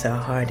which beats our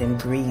heart and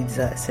breathes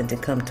us, and to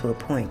come to a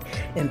point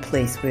and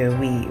place where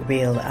we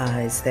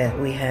realize that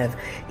we have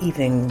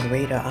even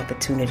greater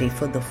opportunity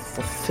for the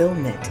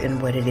fulfillment in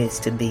what it is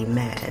to be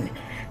man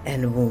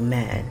and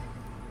woman,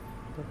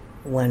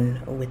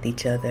 one with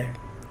each other,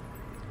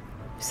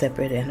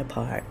 separate and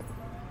apart,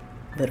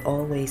 but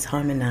always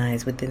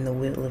harmonized within the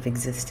will of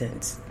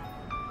existence,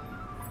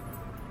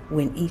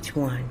 when each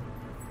one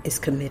is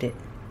committed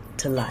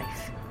to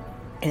life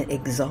and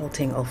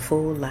exalting a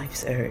full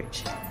life's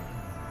urge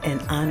and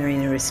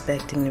honoring and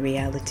respecting the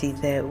reality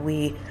that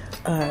we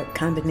are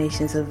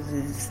combinations of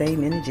the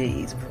same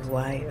energies,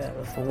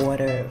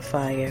 water,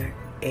 fire,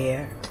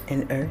 air,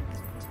 and earth,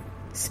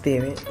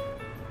 spirit,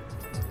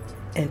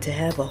 and to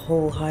have a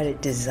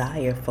wholehearted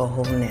desire for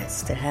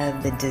wholeness, to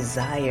have the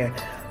desire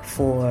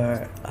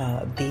for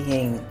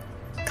being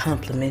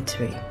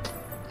complementary.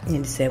 You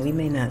understand, we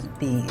may not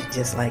be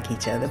just like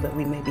each other, but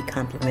we may be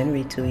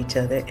complementary to each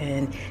other.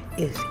 And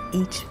if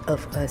each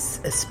of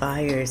us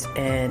aspires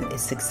and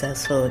is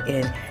successful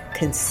in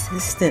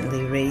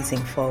consistently raising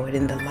forward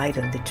in the light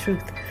of the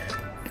truth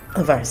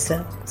of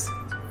ourselves,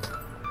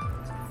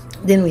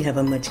 then we have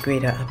a much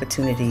greater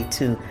opportunity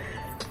to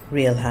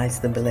realize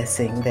the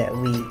blessing that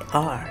we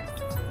are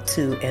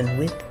to and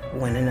with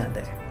one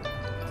another.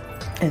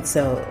 And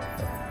so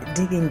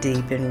digging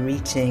deep and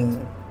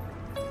reaching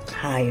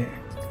higher,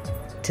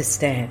 to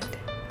stand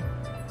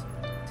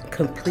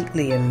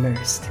completely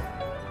immersed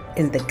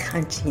in the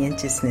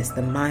conscientiousness,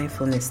 the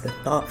mindfulness, the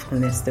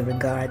thoughtfulness, the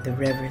regard, the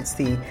reverence,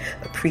 the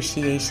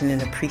appreciation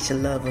and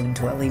appreciative love of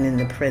dwelling in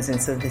the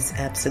presence of this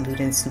absolute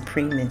and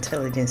supreme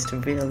intelligence, to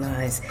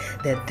realize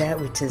that that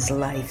which is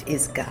life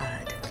is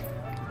God.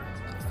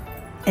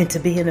 And to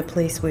be in a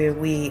place where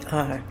we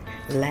are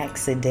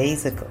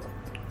lackadaisical,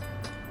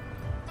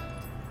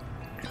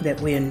 that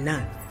we're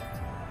not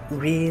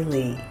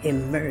really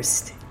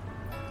immersed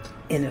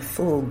in a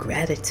full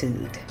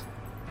gratitude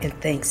and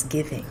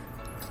thanksgiving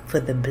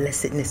for the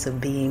blessedness of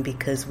being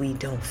because we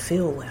don't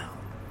feel well.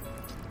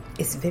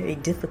 It's very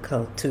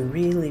difficult to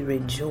really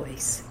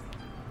rejoice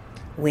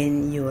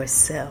when your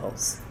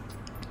cells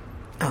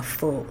are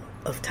full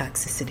of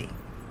toxicity.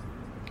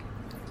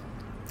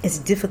 It's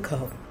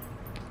difficult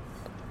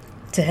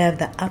to have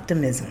the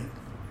optimism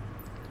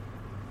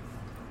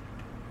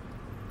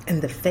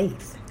and the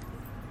faith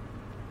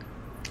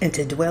and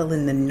to dwell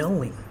in the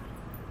knowing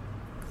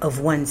of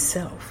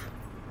oneself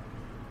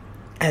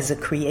as a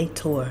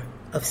creator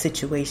of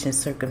situations,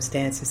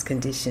 circumstances,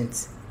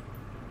 conditions,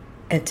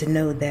 and to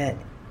know that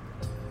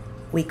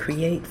we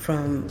create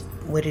from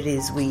what it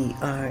is we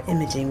are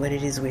imaging, what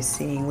it is we're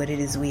seeing, what it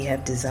is we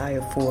have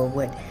desire for,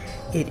 what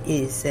it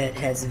is that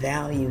has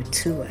value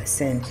to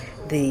us, and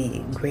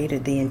the greater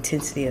the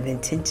intensity of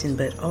intention,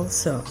 but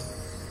also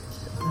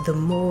the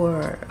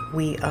more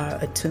we are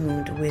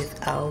attuned with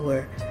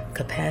our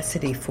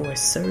capacity for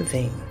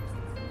serving,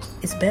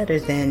 it's better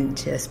than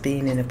just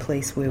being in a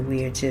place where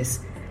we are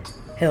just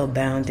held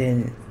bound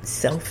in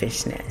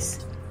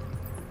selfishness.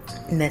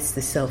 And that's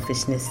the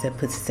selfishness that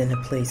puts us in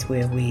a place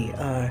where we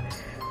are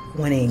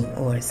wanting,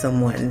 or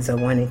someone's are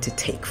wanting to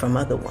take from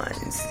other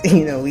ones.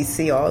 We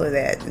see all of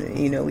that.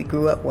 We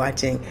grew up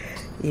watching,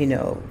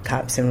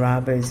 cops and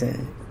robbers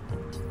and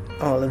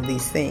all of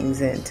these things.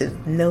 And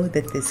to know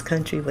that this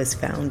country was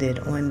founded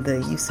on the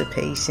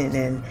usurpation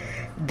and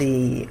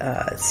the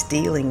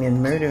stealing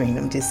and murdering,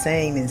 I'm just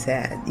saying is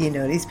that,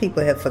 these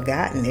people have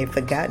forgotten. They've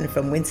forgotten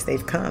from whence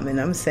they've come. And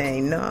I'm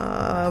saying,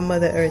 no,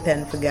 Mother Earth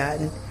hadn't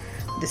forgotten.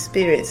 The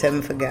spirits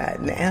haven't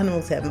forgotten. The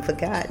animals haven't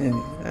forgotten.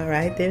 All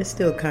right? There's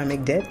still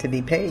karmic debt to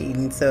be paid.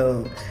 And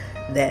so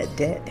that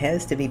debt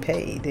has to be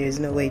paid. There's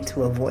no way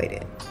to avoid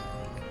it.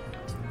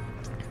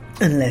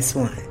 Unless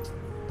one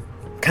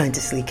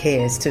consciously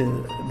cares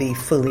to be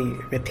fully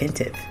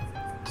repentive.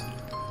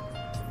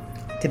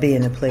 To be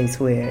in a place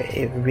where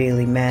it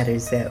really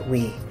matters that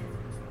we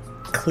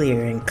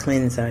clear and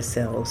cleanse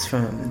ourselves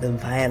from the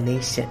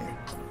violation,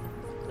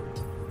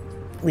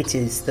 which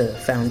is the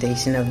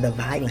foundation of the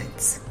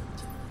violence.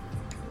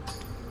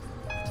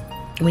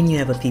 When you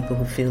have a people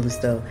who feel as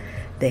though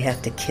they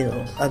have to kill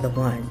other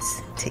ones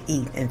to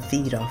eat and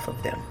feed off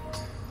of them,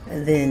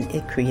 then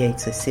it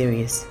creates a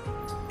serious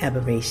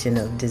aberration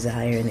of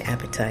desire and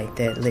appetite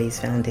that lays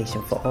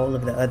foundation for all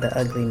of the other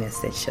ugliness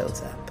that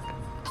shows up.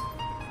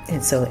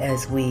 And so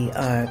as we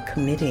are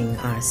committing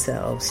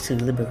ourselves to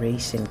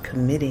liberation,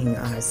 committing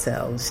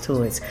ourselves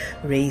towards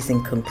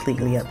raising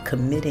completely up,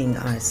 committing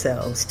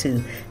ourselves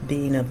to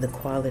being of the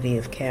quality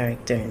of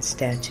character and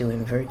stature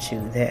and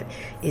virtue that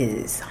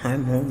is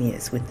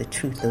harmonious with the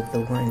truth of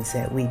the ones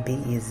that we be,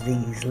 is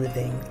these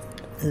living,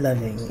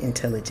 loving,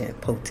 intelligent,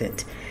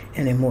 potent,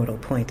 and immortal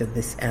point of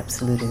this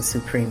absolute and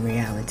supreme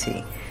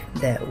reality,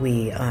 that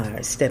we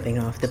are stepping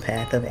off the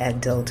path of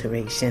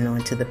adulteration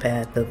onto the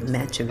path of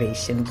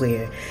maturation,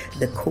 where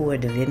the core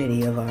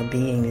divinity of our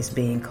being is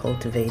being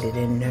cultivated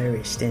and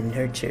nourished and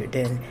nurtured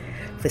and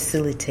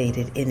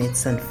facilitated in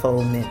its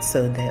unfoldment,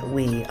 so that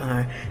we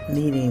are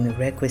meeting the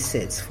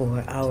requisites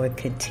for our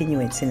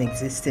continuance in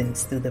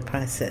existence through the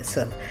process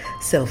of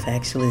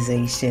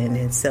self-actualization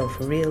and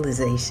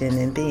self-realization,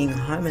 and being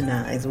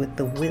harmonized with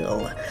the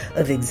will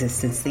of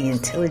existence, the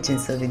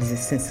intelligence of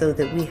existence, so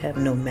that we have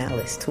no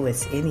malice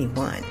towards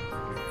anyone.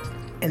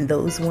 And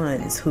those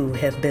ones who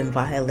have been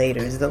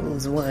violators,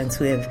 those ones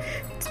who have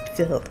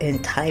felt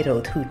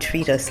entitled, who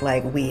treat us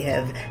like we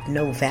have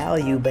no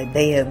value, but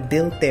they have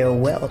built their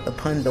wealth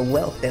upon the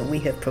wealth that we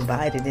have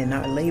provided in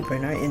our labor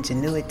and our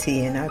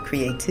ingenuity and our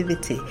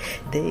creativity.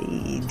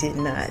 They did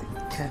not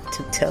have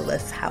to tell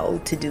us how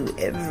to do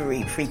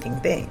every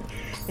freaking thing.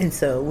 And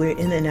so we're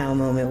in a now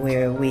moment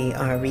where we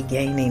are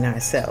regaining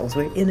ourselves.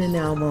 We're in a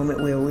now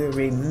moment where we're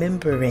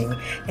remembering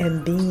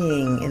and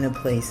being in a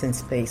place and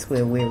space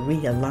where we're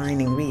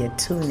realigning,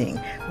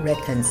 reattuning,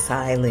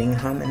 reconciling,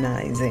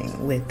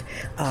 harmonizing with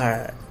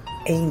our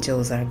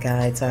angels, our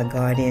guides, our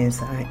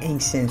guardians, our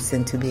ancients,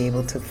 and to be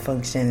able to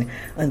function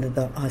under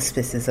the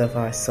auspices of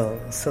our soul,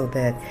 so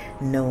that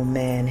no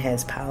man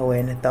has power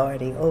and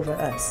authority over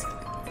us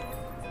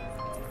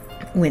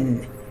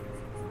when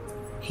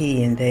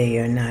he and they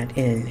are not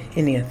in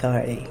any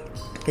authority,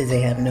 because they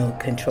have no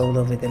control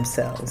over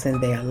themselves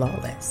and they are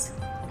lawless.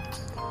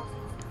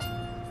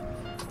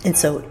 And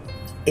so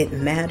it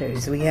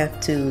matters. We have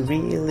to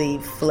really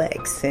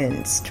flex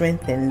and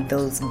strengthen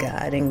those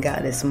God and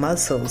Goddess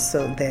muscles,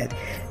 so that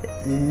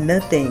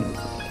nothing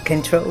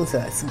controls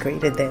us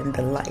greater than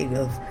the light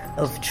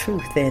of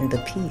truth and the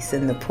peace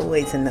and the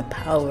poise and the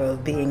power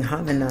of being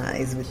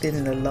harmonized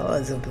within the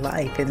laws of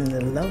life and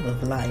the love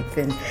of life,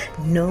 and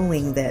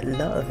knowing that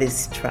love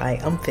is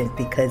triumphant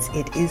because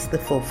it is the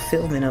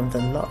fulfillment of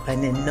the law,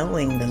 and in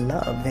knowing the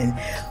love and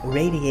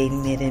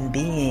radiating it and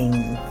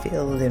being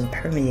filled and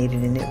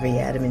permeated in every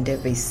atom and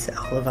every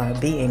cell of our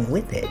being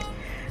with it,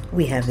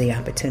 we have the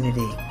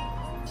opportunity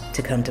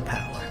to come to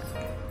power.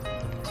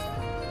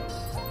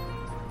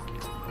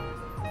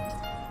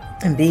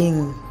 And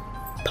being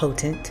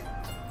potent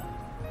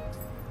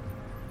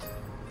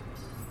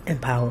and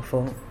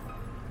powerful,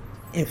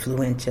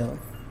 influential,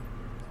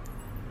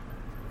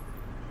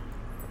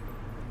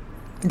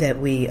 that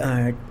we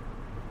are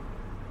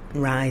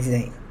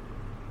rising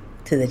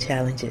to the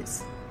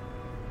challenges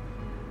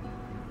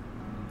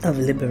of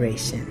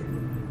liberation,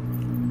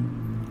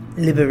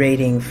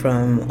 liberating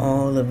from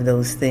all of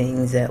those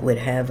things that would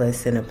have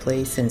us in a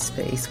place and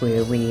space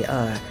where we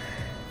are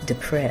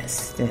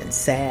depressed and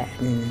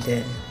saddened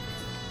and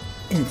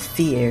in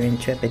fear and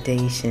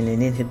trepidation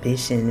and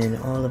inhibition and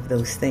all of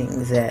those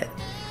things that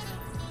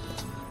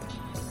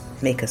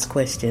make us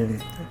question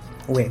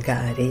where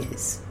God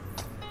is.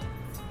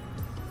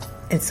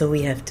 And so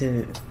we have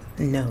to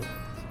know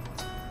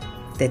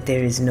that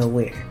there is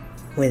nowhere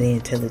where the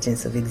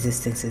intelligence of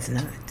existence is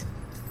not.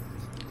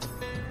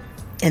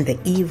 And the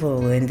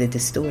evil and the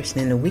distortion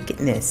and the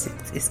wickedness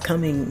is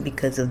coming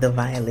because of the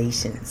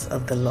violations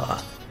of the law,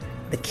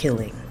 the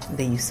killing,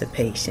 the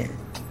usurpation,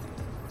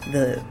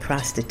 the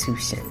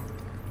prostitution.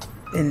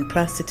 And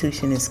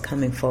prostitution is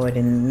coming forward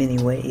in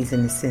many ways,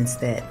 in the sense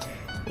that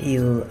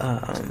you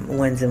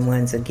ones and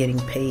ones are getting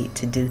paid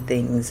to do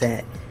things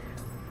that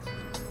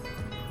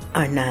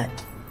are not,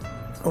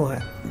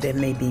 or that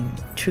may be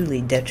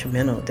truly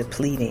detrimental,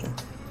 depleting,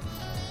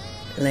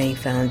 laying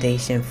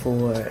foundation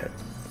for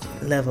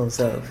levels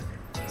of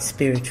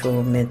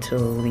spiritual,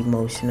 mental,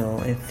 emotional,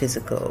 and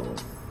physical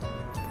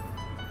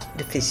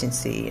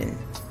deficiency and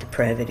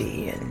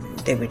depravity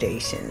and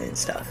degradation and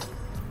stuff.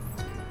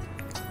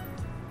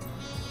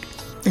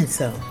 And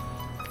so,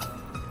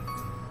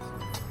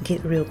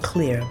 get real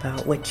clear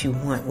about what you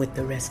want with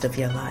the rest of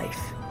your life.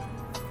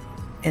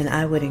 And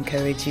I would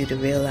encourage you to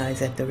realize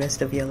that the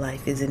rest of your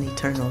life is an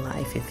eternal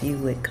life if you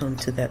would come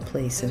to that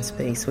place and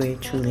space where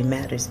it truly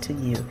matters to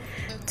you,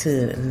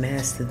 to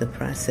master the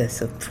process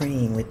of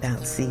praying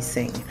without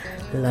ceasing,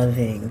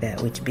 loving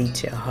that which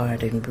beats your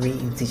heart and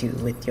breathes you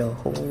with your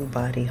whole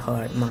body,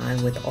 heart,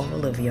 mind, with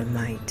all of your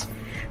might,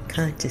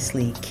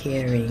 consciously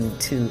caring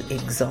to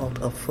exalt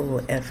a full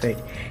effort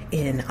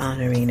in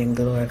honoring and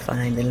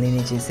glorifying the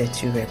lineages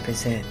that you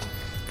represent.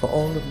 For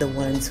all of the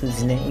ones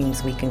whose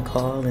names we can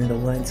call and the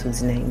ones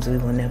whose names we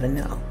will never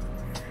know,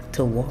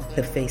 to walk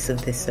the face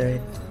of this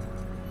earth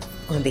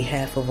on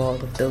behalf of all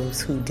of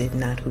those who did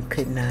not, who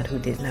could not, who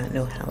did not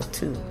know how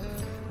to,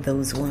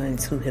 those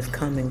ones who have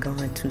come and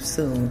gone too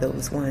soon,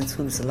 those ones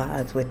whose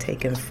lives were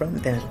taken from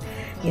them.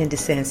 You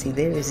understand? See,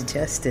 there is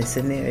justice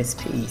and there is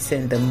peace,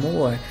 and the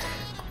more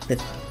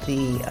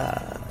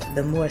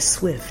the more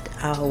swift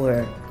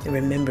our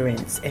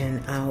remembrance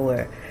and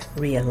our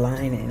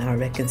realigning, our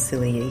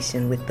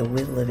reconciliation with the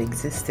will of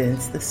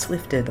existence, the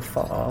swifter the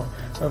fall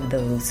of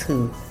those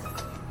who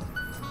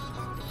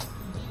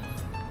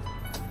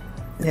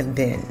have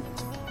been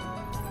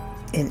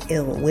in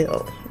ill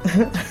will.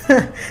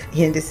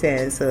 You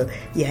understand? So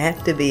you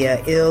have to be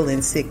a ill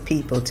and sick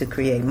people to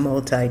create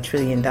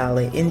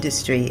multi-trillion-dollar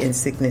industry in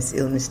sickness,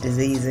 illness,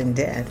 disease, and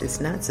death. It's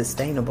not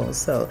sustainable.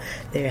 So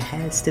there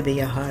has to be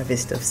a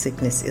harvest of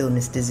sickness,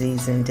 illness,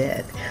 disease, and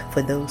death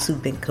for those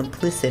who've been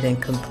complicit and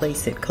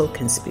complacent,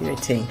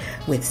 co-conspirating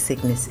with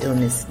sickness,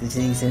 illness,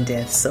 disease, and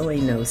death,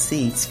 sowing those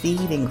seeds,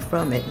 feeding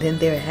from it. Then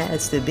there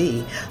has to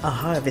be a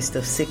harvest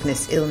of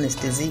sickness, illness,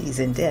 disease,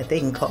 and death. They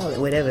can call it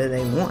whatever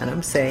they want.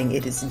 I'm saying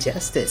it is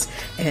justice,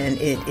 and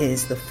it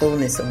is the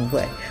fullness of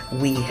what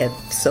we have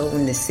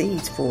sown the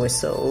seeds for.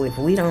 So if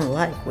we don't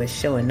like what's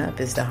showing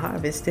up as the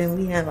harvest, then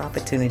we have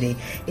opportunity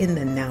in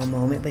the now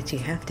moment. But you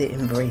have to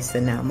embrace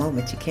the now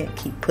moment. You can't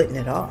keep putting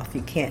it off.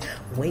 You can't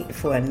wait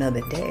for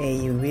another day.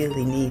 You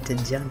really need to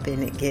jump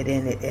in it, get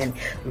in it, and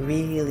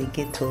really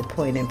get to a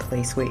point and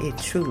place where it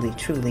truly,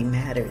 truly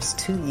matters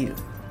to you.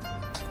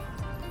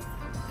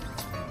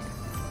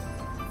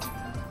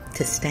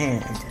 To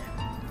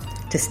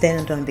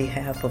stand on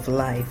behalf of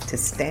life, to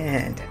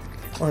stand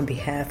on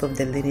behalf of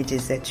the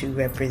lineages that you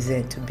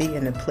represent, to be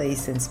in a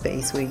place and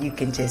space where you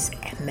can just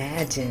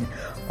imagine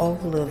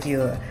all of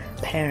your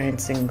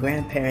parents and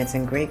grandparents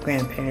and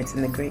great-grandparents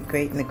and the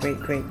great-great and the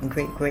great-great and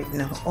great-great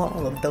and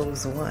all of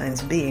those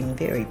ones being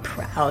very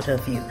proud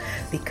of you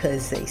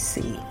because they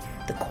see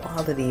the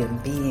quality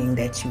of being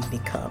that you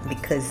become,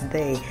 because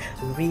they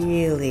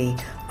really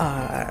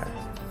are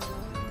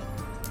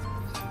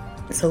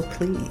so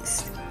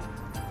pleased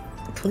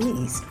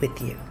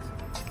with you.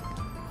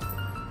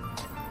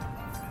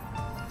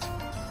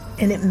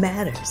 And it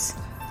matters.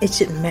 It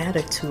should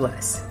matter to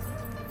us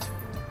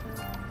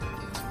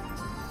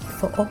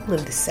for all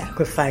of the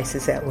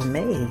sacrifices that were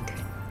made,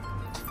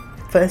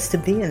 for us to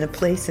be in a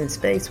place and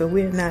space where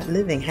we're not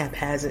living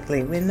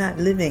haphazardly, we're not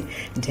living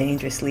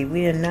dangerously,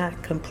 we are not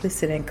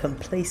complicit and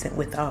complacent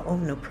with our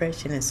own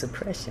oppression and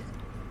suppression,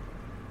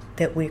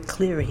 that we're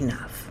clear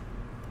enough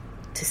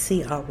to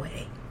see our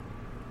way.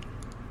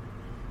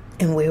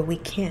 And where we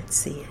can't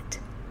see it,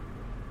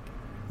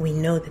 we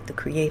know that the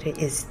Creator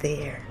is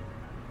there.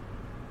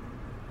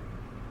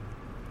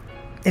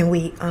 And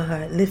we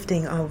are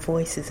lifting our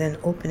voices and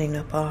opening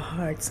up our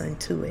hearts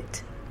unto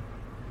it.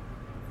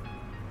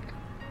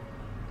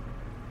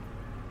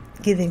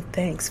 Giving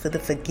thanks for the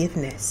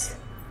forgiveness,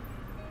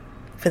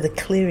 for the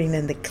clearing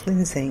and the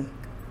cleansing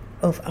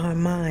of our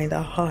mind,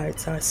 our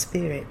hearts, our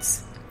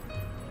spirits,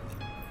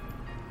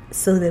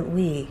 so that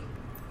we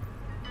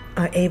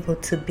are able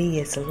to be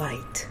as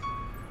light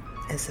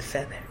as a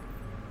feather,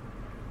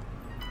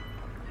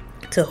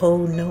 to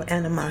hold no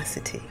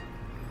animosity,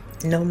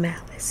 no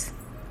malice,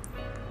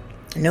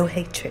 no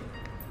hatred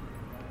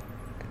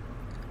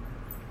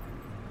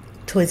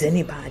towards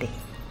anybody.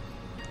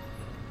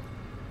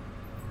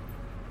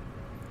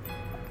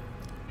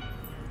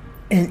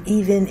 And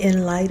even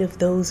in light of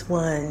those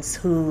ones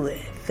who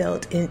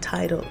felt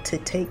entitled to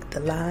take the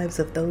lives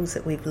of those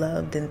that we've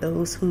loved, and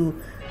those who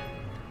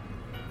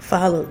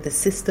followed the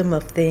system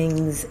of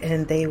things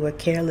and they were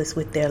careless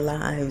with their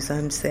lives,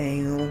 I'm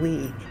saying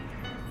we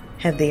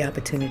have the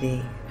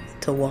opportunity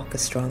to walk a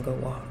stronger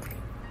walk,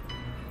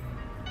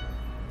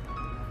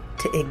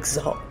 to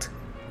exalt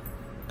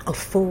a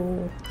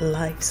full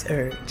life's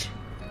urge,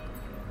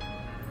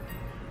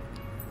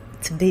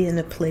 to be in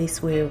a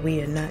place where we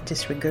are not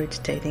just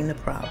regurgitating the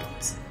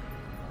problems,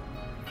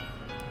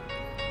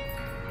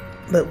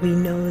 but we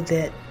know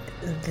that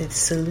the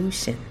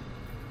solution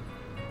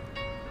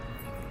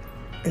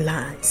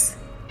lies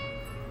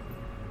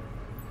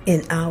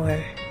in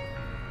our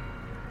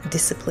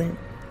discipline,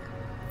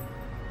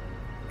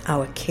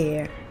 our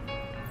care,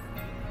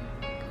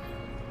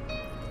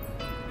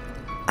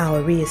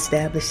 our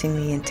reestablishing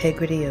the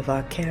integrity of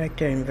our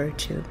character and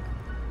virtue,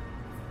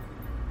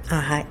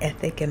 our high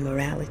ethic and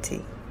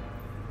morality,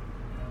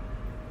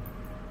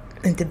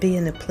 and to be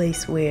in a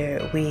place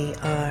where we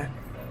are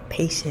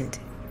patient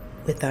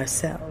with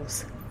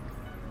ourselves.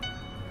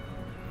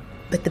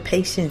 But the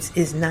patience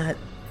is not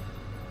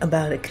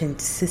about a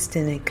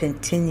consistent and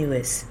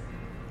continuous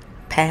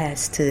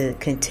past to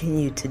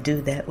continue to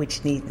do that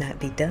which need not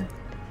be done.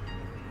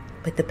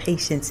 But the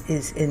patience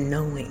is in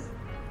knowing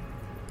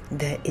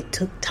that it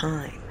took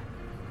time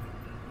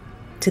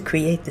to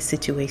create the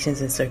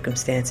situations and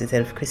circumstances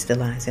that have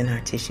crystallized in our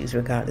tissues,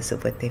 regardless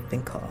of what they've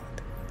been called.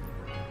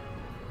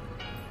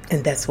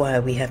 And that's why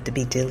we have to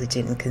be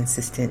diligent and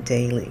consistent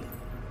daily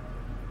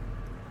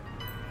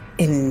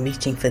in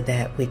reaching for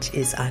that which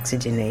is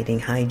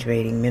oxygenating,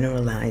 hydrating,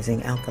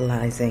 mineralizing,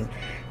 alkalizing,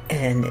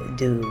 and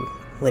do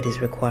what is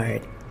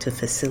required to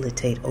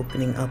facilitate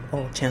opening up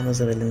all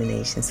channels of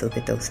elimination so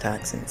that those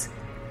toxins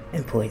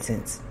and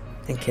poisons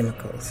and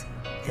chemicals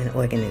and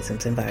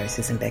organisms and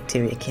viruses and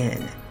bacteria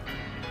can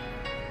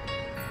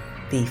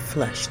be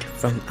flushed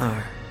from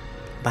our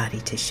body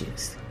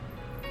tissues.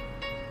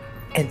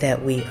 And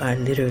that we are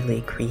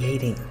literally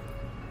creating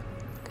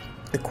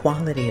the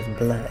quality of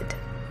blood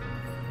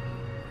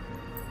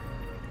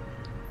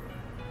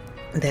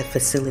that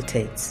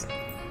facilitates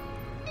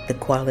the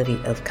quality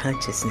of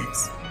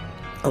consciousness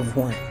of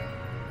one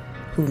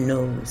who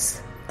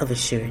knows of a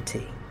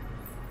surety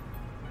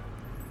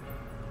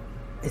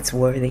its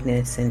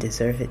worthiness and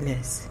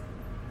deservedness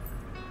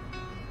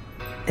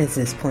as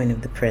this point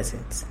of the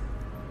presence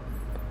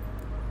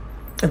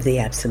of the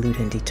absolute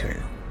and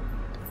eternal.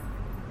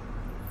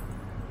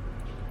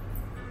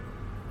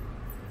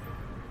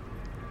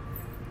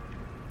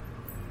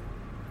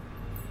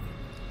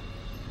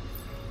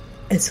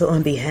 And so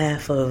on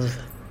behalf of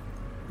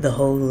the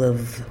whole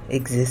of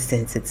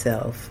existence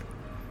itself,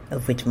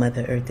 of which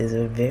Mother Earth is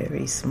a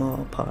very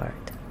small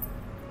part,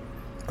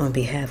 on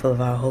behalf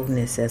of our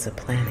wholeness as a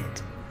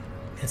planet,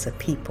 as a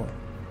people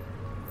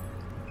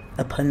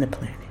upon the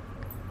planet,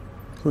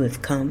 who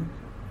have come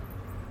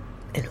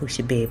and who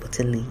should be able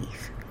to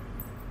leave,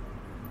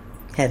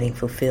 having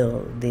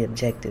fulfilled the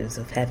objectives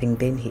of having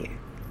been here.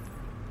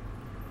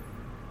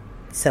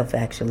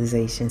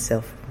 Self-actualization,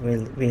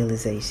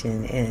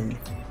 self-realization, and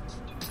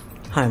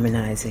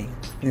harmonizing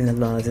in the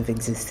laws of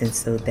existence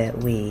so that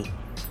we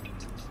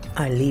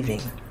are leaving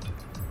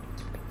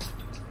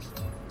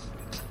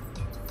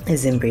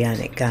as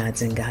embryonic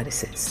gods and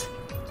goddesses,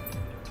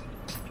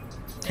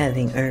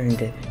 having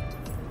earned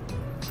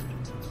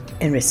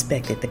and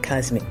respected the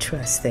cosmic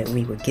trust that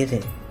we were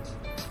given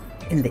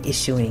in the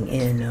issuing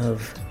in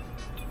of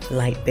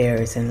light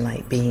bearers and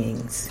light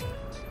beings,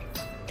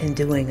 and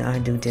doing our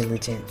due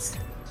diligence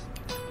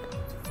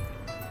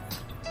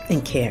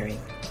in caring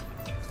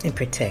and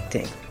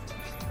protecting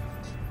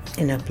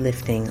and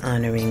uplifting,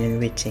 honoring,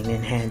 enriching,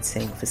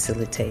 enhancing,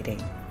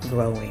 facilitating,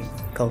 growing,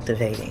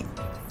 cultivating,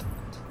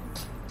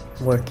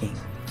 working,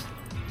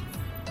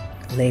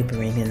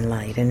 laboring in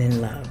light and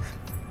in love.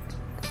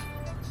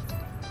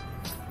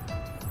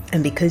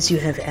 And because you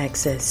have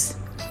access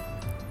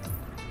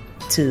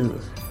to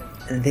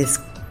this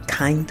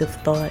kind of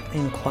thought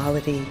and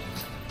quality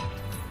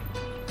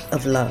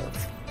of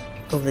love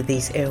over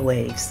these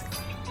airwaves,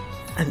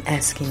 I'm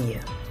asking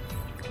you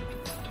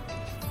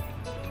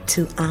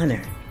to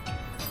honor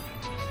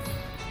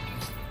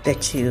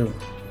that you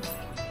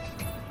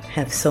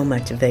have so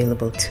much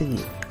available to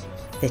you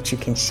that you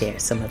can share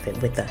some of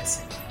it with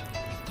us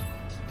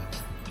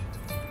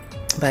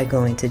by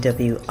going to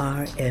wrfg.org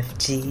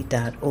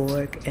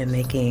and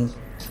making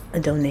a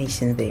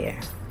donation there,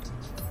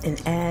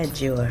 and add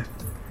your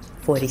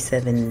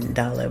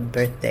 $47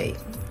 birthday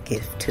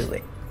gift to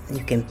it.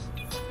 You can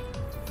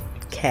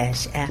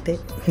Cash App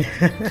it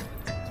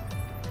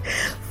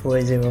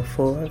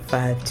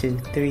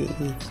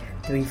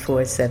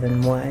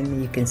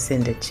 404-523-3471. You can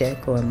send a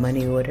check or a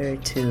money order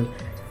to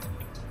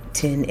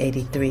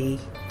 1083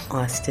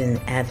 Austin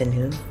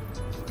Avenue,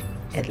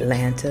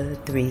 Atlanta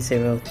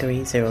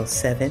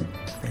 30307.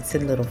 That's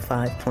in little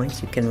 5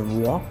 points. You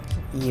can walk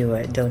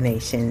your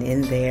donation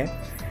in there.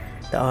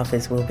 The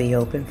office will be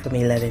open from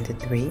 11 to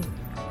 3.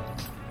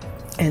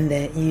 And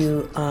that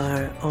you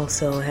are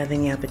also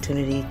having the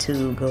opportunity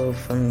to go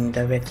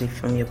directly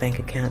from your bank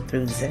account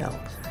through Zelle.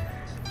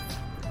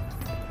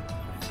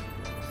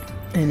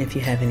 And if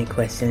you have any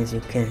questions, you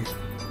can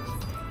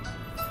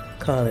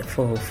call at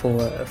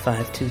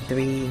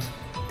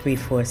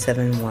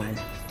 404-523-3471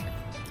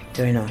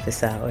 during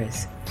office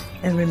hours.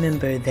 And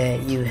remember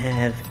that you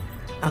have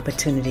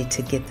opportunity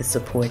to get the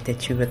support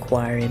that you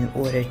require in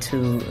order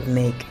to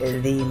make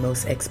the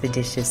most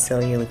expeditious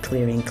cellular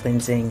clearing,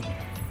 cleansing,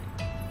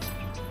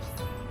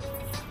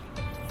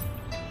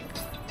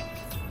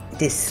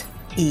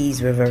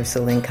 dis-ease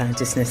reversal and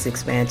consciousness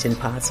expansion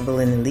possible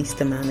in the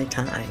least amount of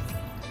time,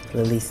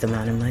 the least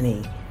amount of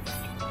money,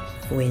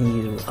 when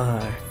you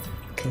are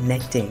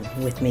connecting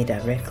with me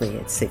directly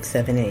at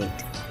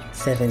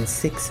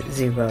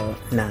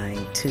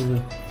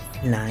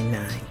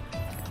 678-760-9299.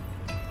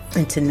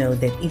 And to know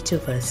that each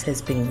of us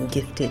has been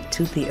gifted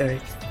to the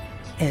earth,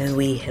 and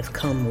we have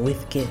come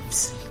with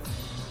gifts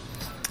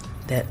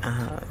that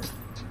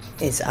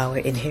is our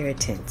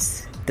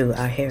inheritance through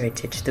our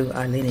heritage, through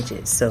our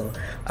lineages. So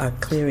our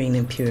clearing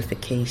and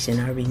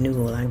purification, our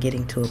renewal, our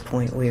getting to a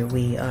point where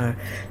we are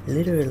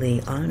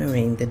literally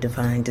honoring the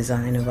divine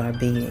design of our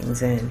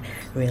beings and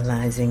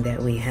realizing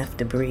that we have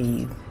to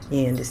breathe.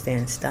 You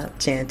understand? Stop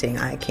chanting,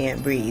 I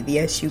can't breathe.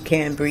 Yes, you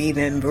can breathe,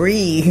 and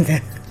breathe.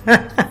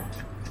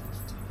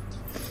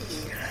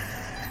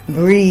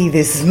 Breathe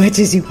as much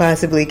as you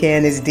possibly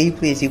can, as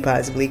deeply as you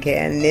possibly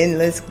can, and then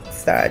let's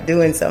start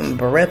doing some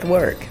breath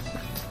work.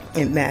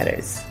 It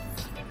matters.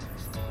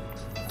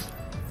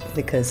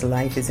 Because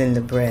life is in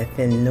the breath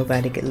and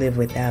nobody could live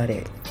without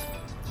it.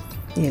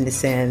 You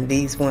understand?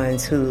 These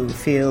ones who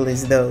feel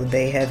as though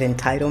they have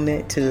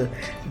entitlement to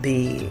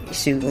be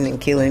shooting and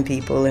killing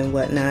people and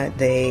whatnot,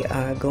 they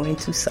are going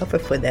to suffer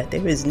for that.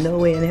 There is no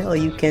way in hell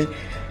you can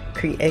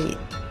create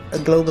a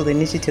global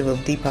initiative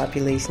of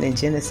depopulation and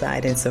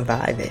genocide and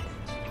survive it.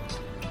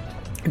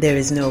 There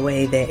is no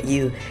way that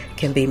you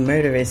can be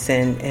murderous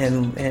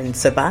and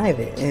survive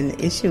it. And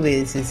the issue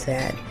is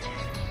that,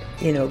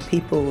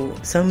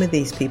 some of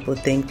these people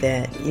think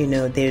that,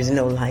 there's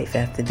no life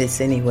after this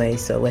anyway,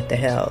 so what the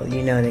hell,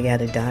 they got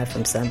to die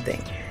from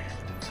something.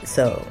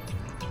 So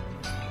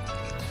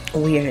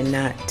we are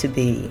not to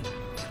be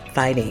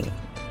fighting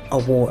a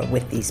war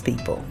with these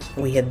people.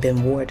 We have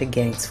been warred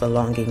against for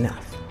long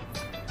enough.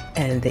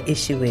 And the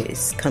issue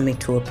is coming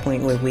to a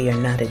point where we are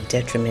not a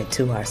detriment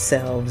to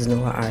ourselves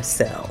nor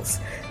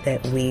ourselves,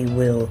 that we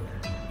will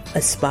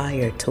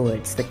aspire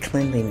towards the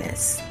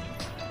cleanliness,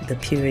 the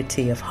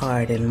purity of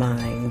heart and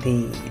mind,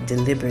 the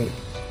deliberate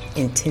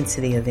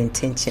intensity of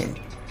intention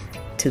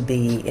to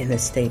be in a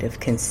state of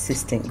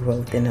consistent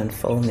growth and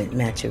unfoldment,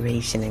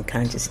 maturation and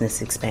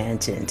consciousness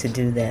expansion, to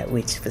do that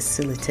which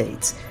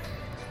facilitates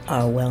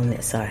our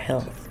wellness, our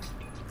health,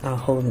 our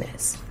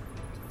wholeness,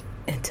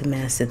 and to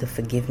master the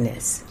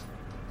forgiveness,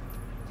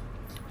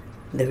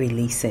 the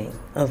releasing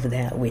of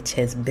that which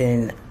has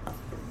been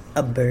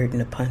a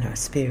burden upon our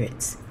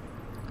spirits.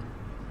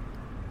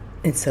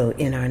 And so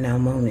in our now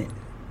moment,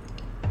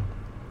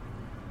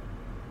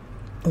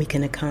 we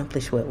can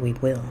accomplish what we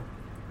will.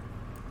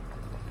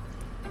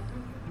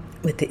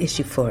 But the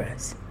issue for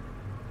us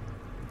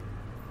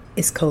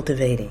is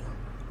cultivating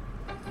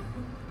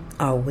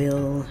our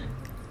will,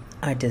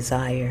 our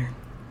desire,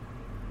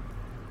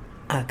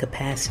 our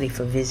capacity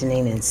for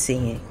visioning and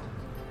seeing,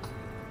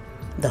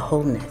 the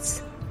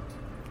wholeness,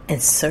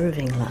 and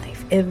serving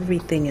life.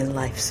 Everything in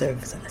life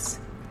serves us.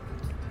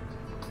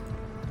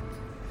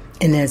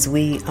 And as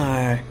we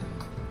are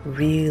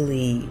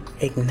really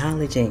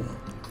acknowledging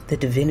the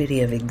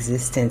divinity of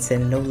existence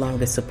and no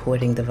longer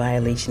supporting the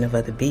violation of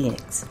other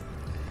beings,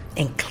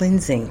 and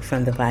cleansing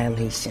from the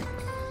violation,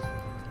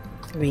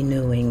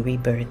 renewing,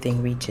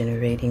 rebirthing,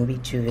 regenerating,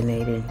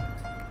 rejuvenating,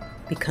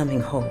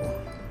 becoming whole.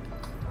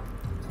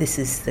 This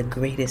is the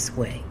greatest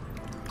way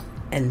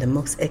and the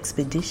most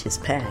expeditious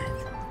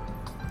path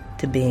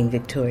to being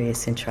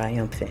victorious and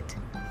triumphant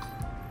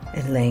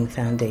and laying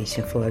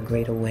foundation for a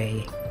greater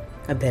way,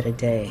 a better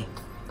day,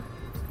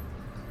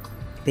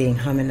 being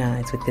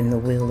harmonized within the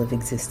will of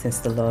existence,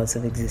 the laws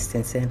of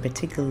existence, and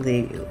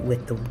particularly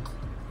with the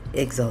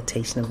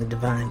exaltation of the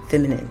divine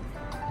feminine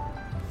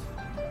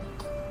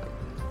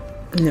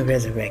and the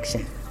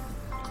resurrection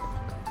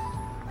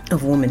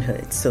of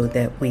womanhood, so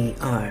that we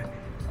are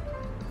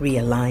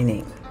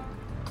realigning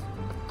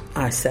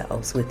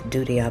ourselves with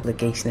duty,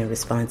 obligation, and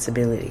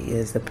responsibility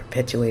as the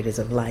perpetuators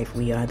of life.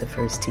 We are the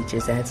first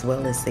teachers as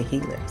well as the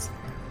healers.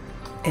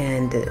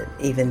 And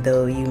even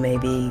though you may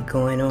be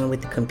going on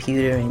with the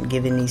computer and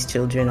giving these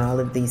children all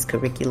of these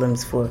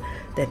curriculums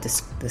that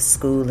the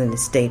school and the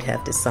state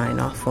have to sign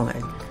off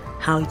on,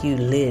 how you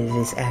live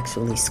is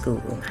actually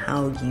school.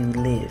 How you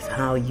live,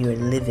 how you're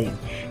living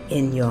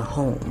in your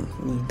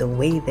home, the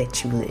way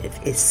that you live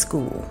is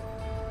school.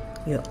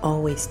 You're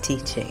always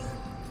teaching.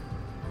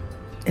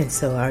 And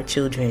so our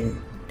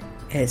children,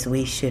 as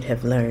we should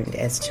have learned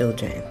as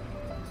children,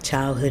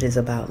 childhood is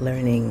about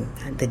learning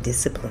the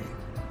discipline,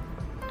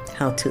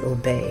 how to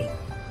obey,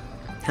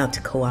 how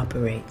to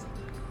cooperate,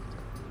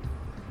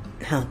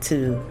 how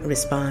to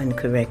respond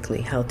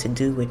correctly, how to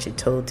do what you're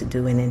told to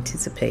do and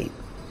anticipate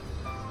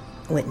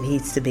what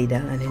needs to be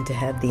done, and to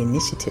have the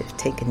initiative,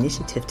 take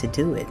initiative to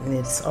do it. And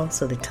it's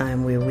also the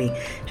time where we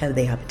have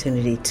the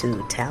opportunity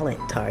to talent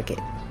target,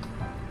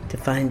 to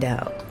find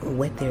out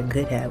what they're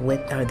good at,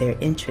 what are their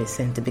interests,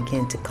 and to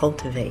begin to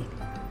cultivate.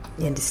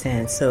 You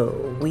understand? So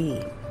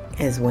we,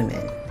 as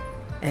women,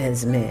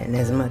 as men,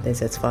 as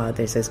mothers, as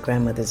fathers, as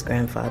grandmothers,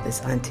 grandfathers,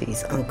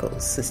 aunties,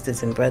 uncles,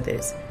 sisters, and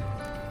brothers,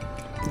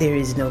 there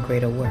is no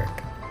greater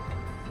work.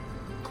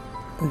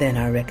 than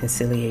our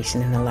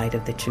reconciliation in the light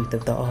of the truth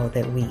of the all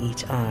that we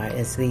each are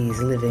as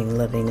these living,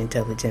 loving,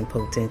 intelligent,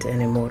 potent,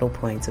 and immortal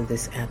points of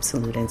this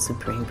absolute and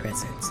supreme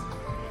presence.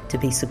 To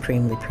be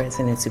supremely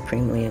present and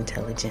supremely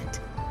intelligent.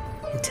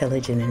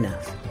 Intelligent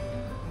enough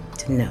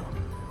to know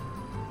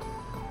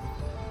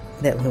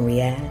that when we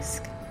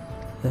ask,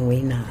 when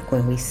we knock,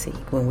 when we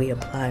seek, when we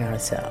apply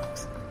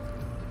ourselves,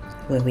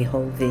 when we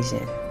hold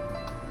vision,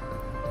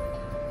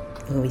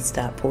 when we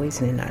stop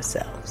poisoning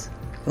ourselves,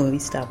 when we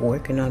stop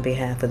working on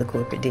behalf of the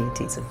corporate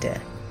deities of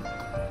death,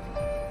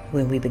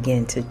 when we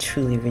begin to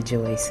truly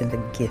rejoice in the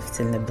gifts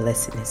and the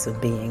blessedness of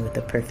being with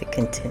a perfect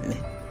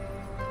contentment,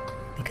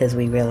 because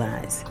we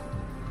realize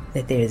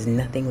that there is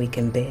nothing we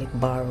can beg,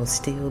 borrow,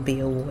 steal, be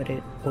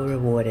awarded, or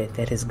rewarded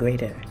that is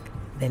greater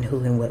than who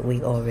and what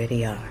we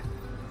already are,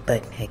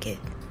 but naked.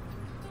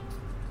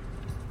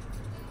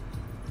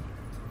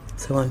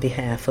 So on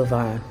behalf of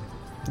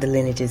the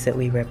lineages that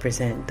we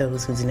represent,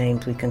 those whose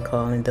names we can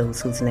call and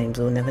those whose names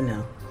we'll never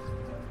know,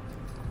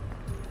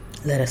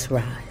 let us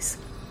rise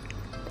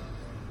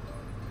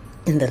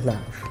in the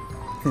love,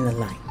 in the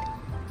light,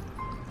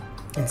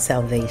 in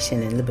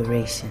salvation and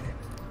liberation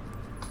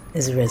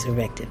as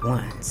resurrected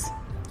ones,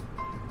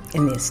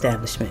 in the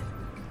establishment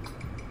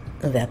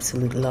of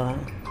absolute law,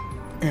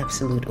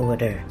 absolute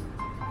order,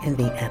 and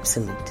the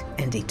absolute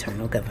and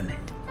eternal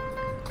government.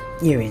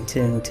 You're in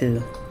tune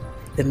to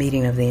the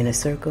meeting of the inner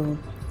circle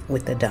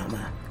with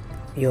Adama,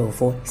 your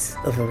voice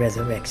of a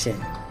resurrection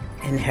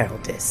and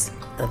heraldess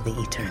of the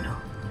eternal.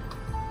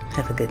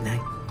 Have a good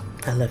night.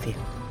 I love you.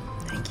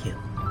 Thank you.